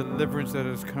that. Deliverance that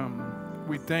has come.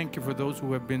 We thank you for those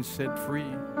who have been set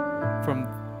free from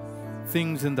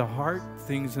things in the heart,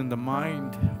 things in the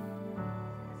mind.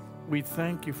 We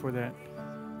thank you for that.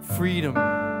 Freedom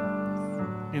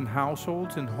in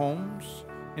households, in homes,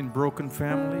 in broken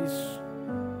families.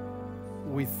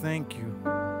 We thank you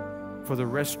for the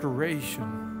restoration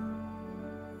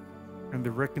and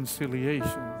the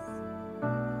reconciliation.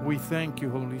 We thank you,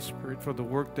 Holy Spirit, for the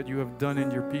work that you have done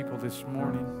in your people this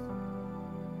morning.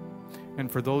 And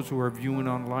for those who are viewing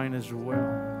online as well,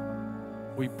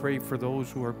 we pray for those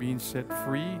who are being set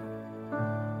free,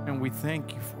 and we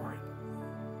thank you for it.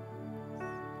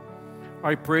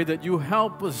 I pray that you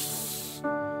help us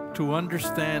to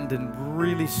understand and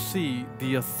really see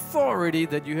the authority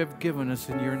that you have given us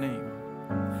in your name.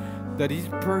 That each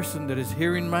person that is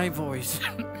hearing my voice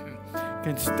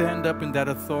can stand up in that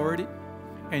authority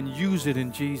and use it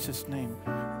in Jesus' name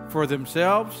for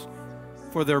themselves,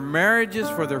 for their marriages,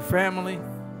 for their family,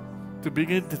 to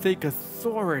begin to take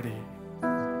authority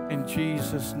in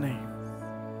Jesus' name.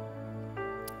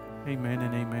 Amen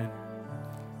and amen.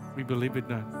 We believe it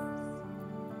done.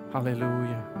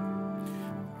 Hallelujah.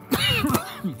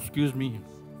 Excuse me.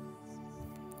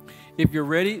 If you're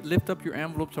ready, lift up your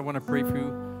envelopes. I want to pray for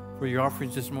you for your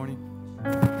offerings this morning.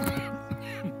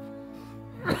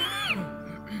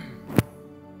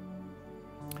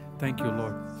 Thank you,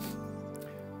 Lord.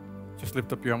 Just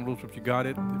lift up your envelopes if you got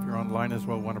it. If you're online as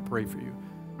well, I want to pray for you.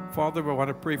 Father, I want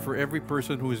to pray for every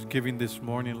person who is giving this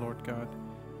morning, Lord God.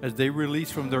 As they release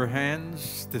from their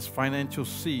hands this financial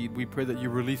seed, we pray that you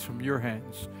release from your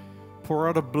hands. Pour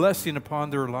out a blessing upon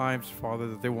their lives, Father,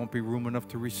 that there won't be room enough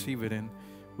to receive it in.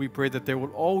 We pray that there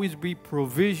will always be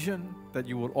provision, that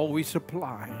you will always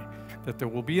supply, that there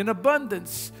will be an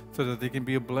abundance so that they can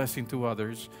be a blessing to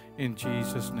others. In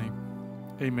Jesus' name,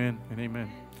 amen and amen.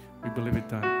 We believe it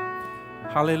done.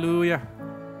 Hallelujah.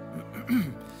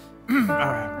 All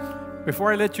right.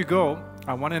 Before I let you go,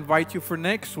 I want to invite you for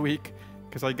next week,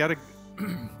 because I got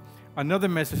another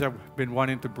message I've been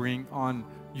wanting to bring on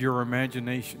your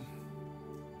imagination.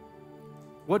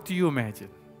 What do you imagine?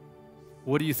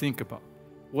 What do you think about?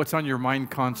 What's on your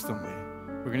mind constantly?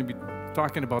 We're going to be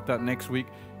talking about that next week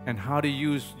and how to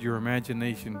use your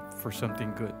imagination for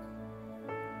something good.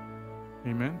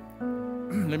 Amen.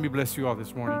 Let me bless you all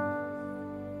this morning.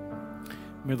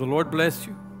 May the Lord bless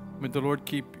you. May the Lord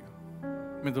keep you.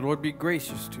 May the Lord be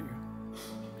gracious to you.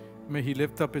 May He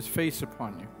lift up His face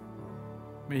upon you.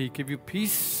 May He give you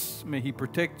peace. May He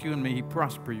protect you, and may He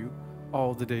prosper you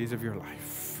all the days of your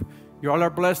life. You all are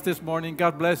blessed this morning.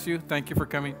 God bless you. Thank you for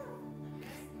coming.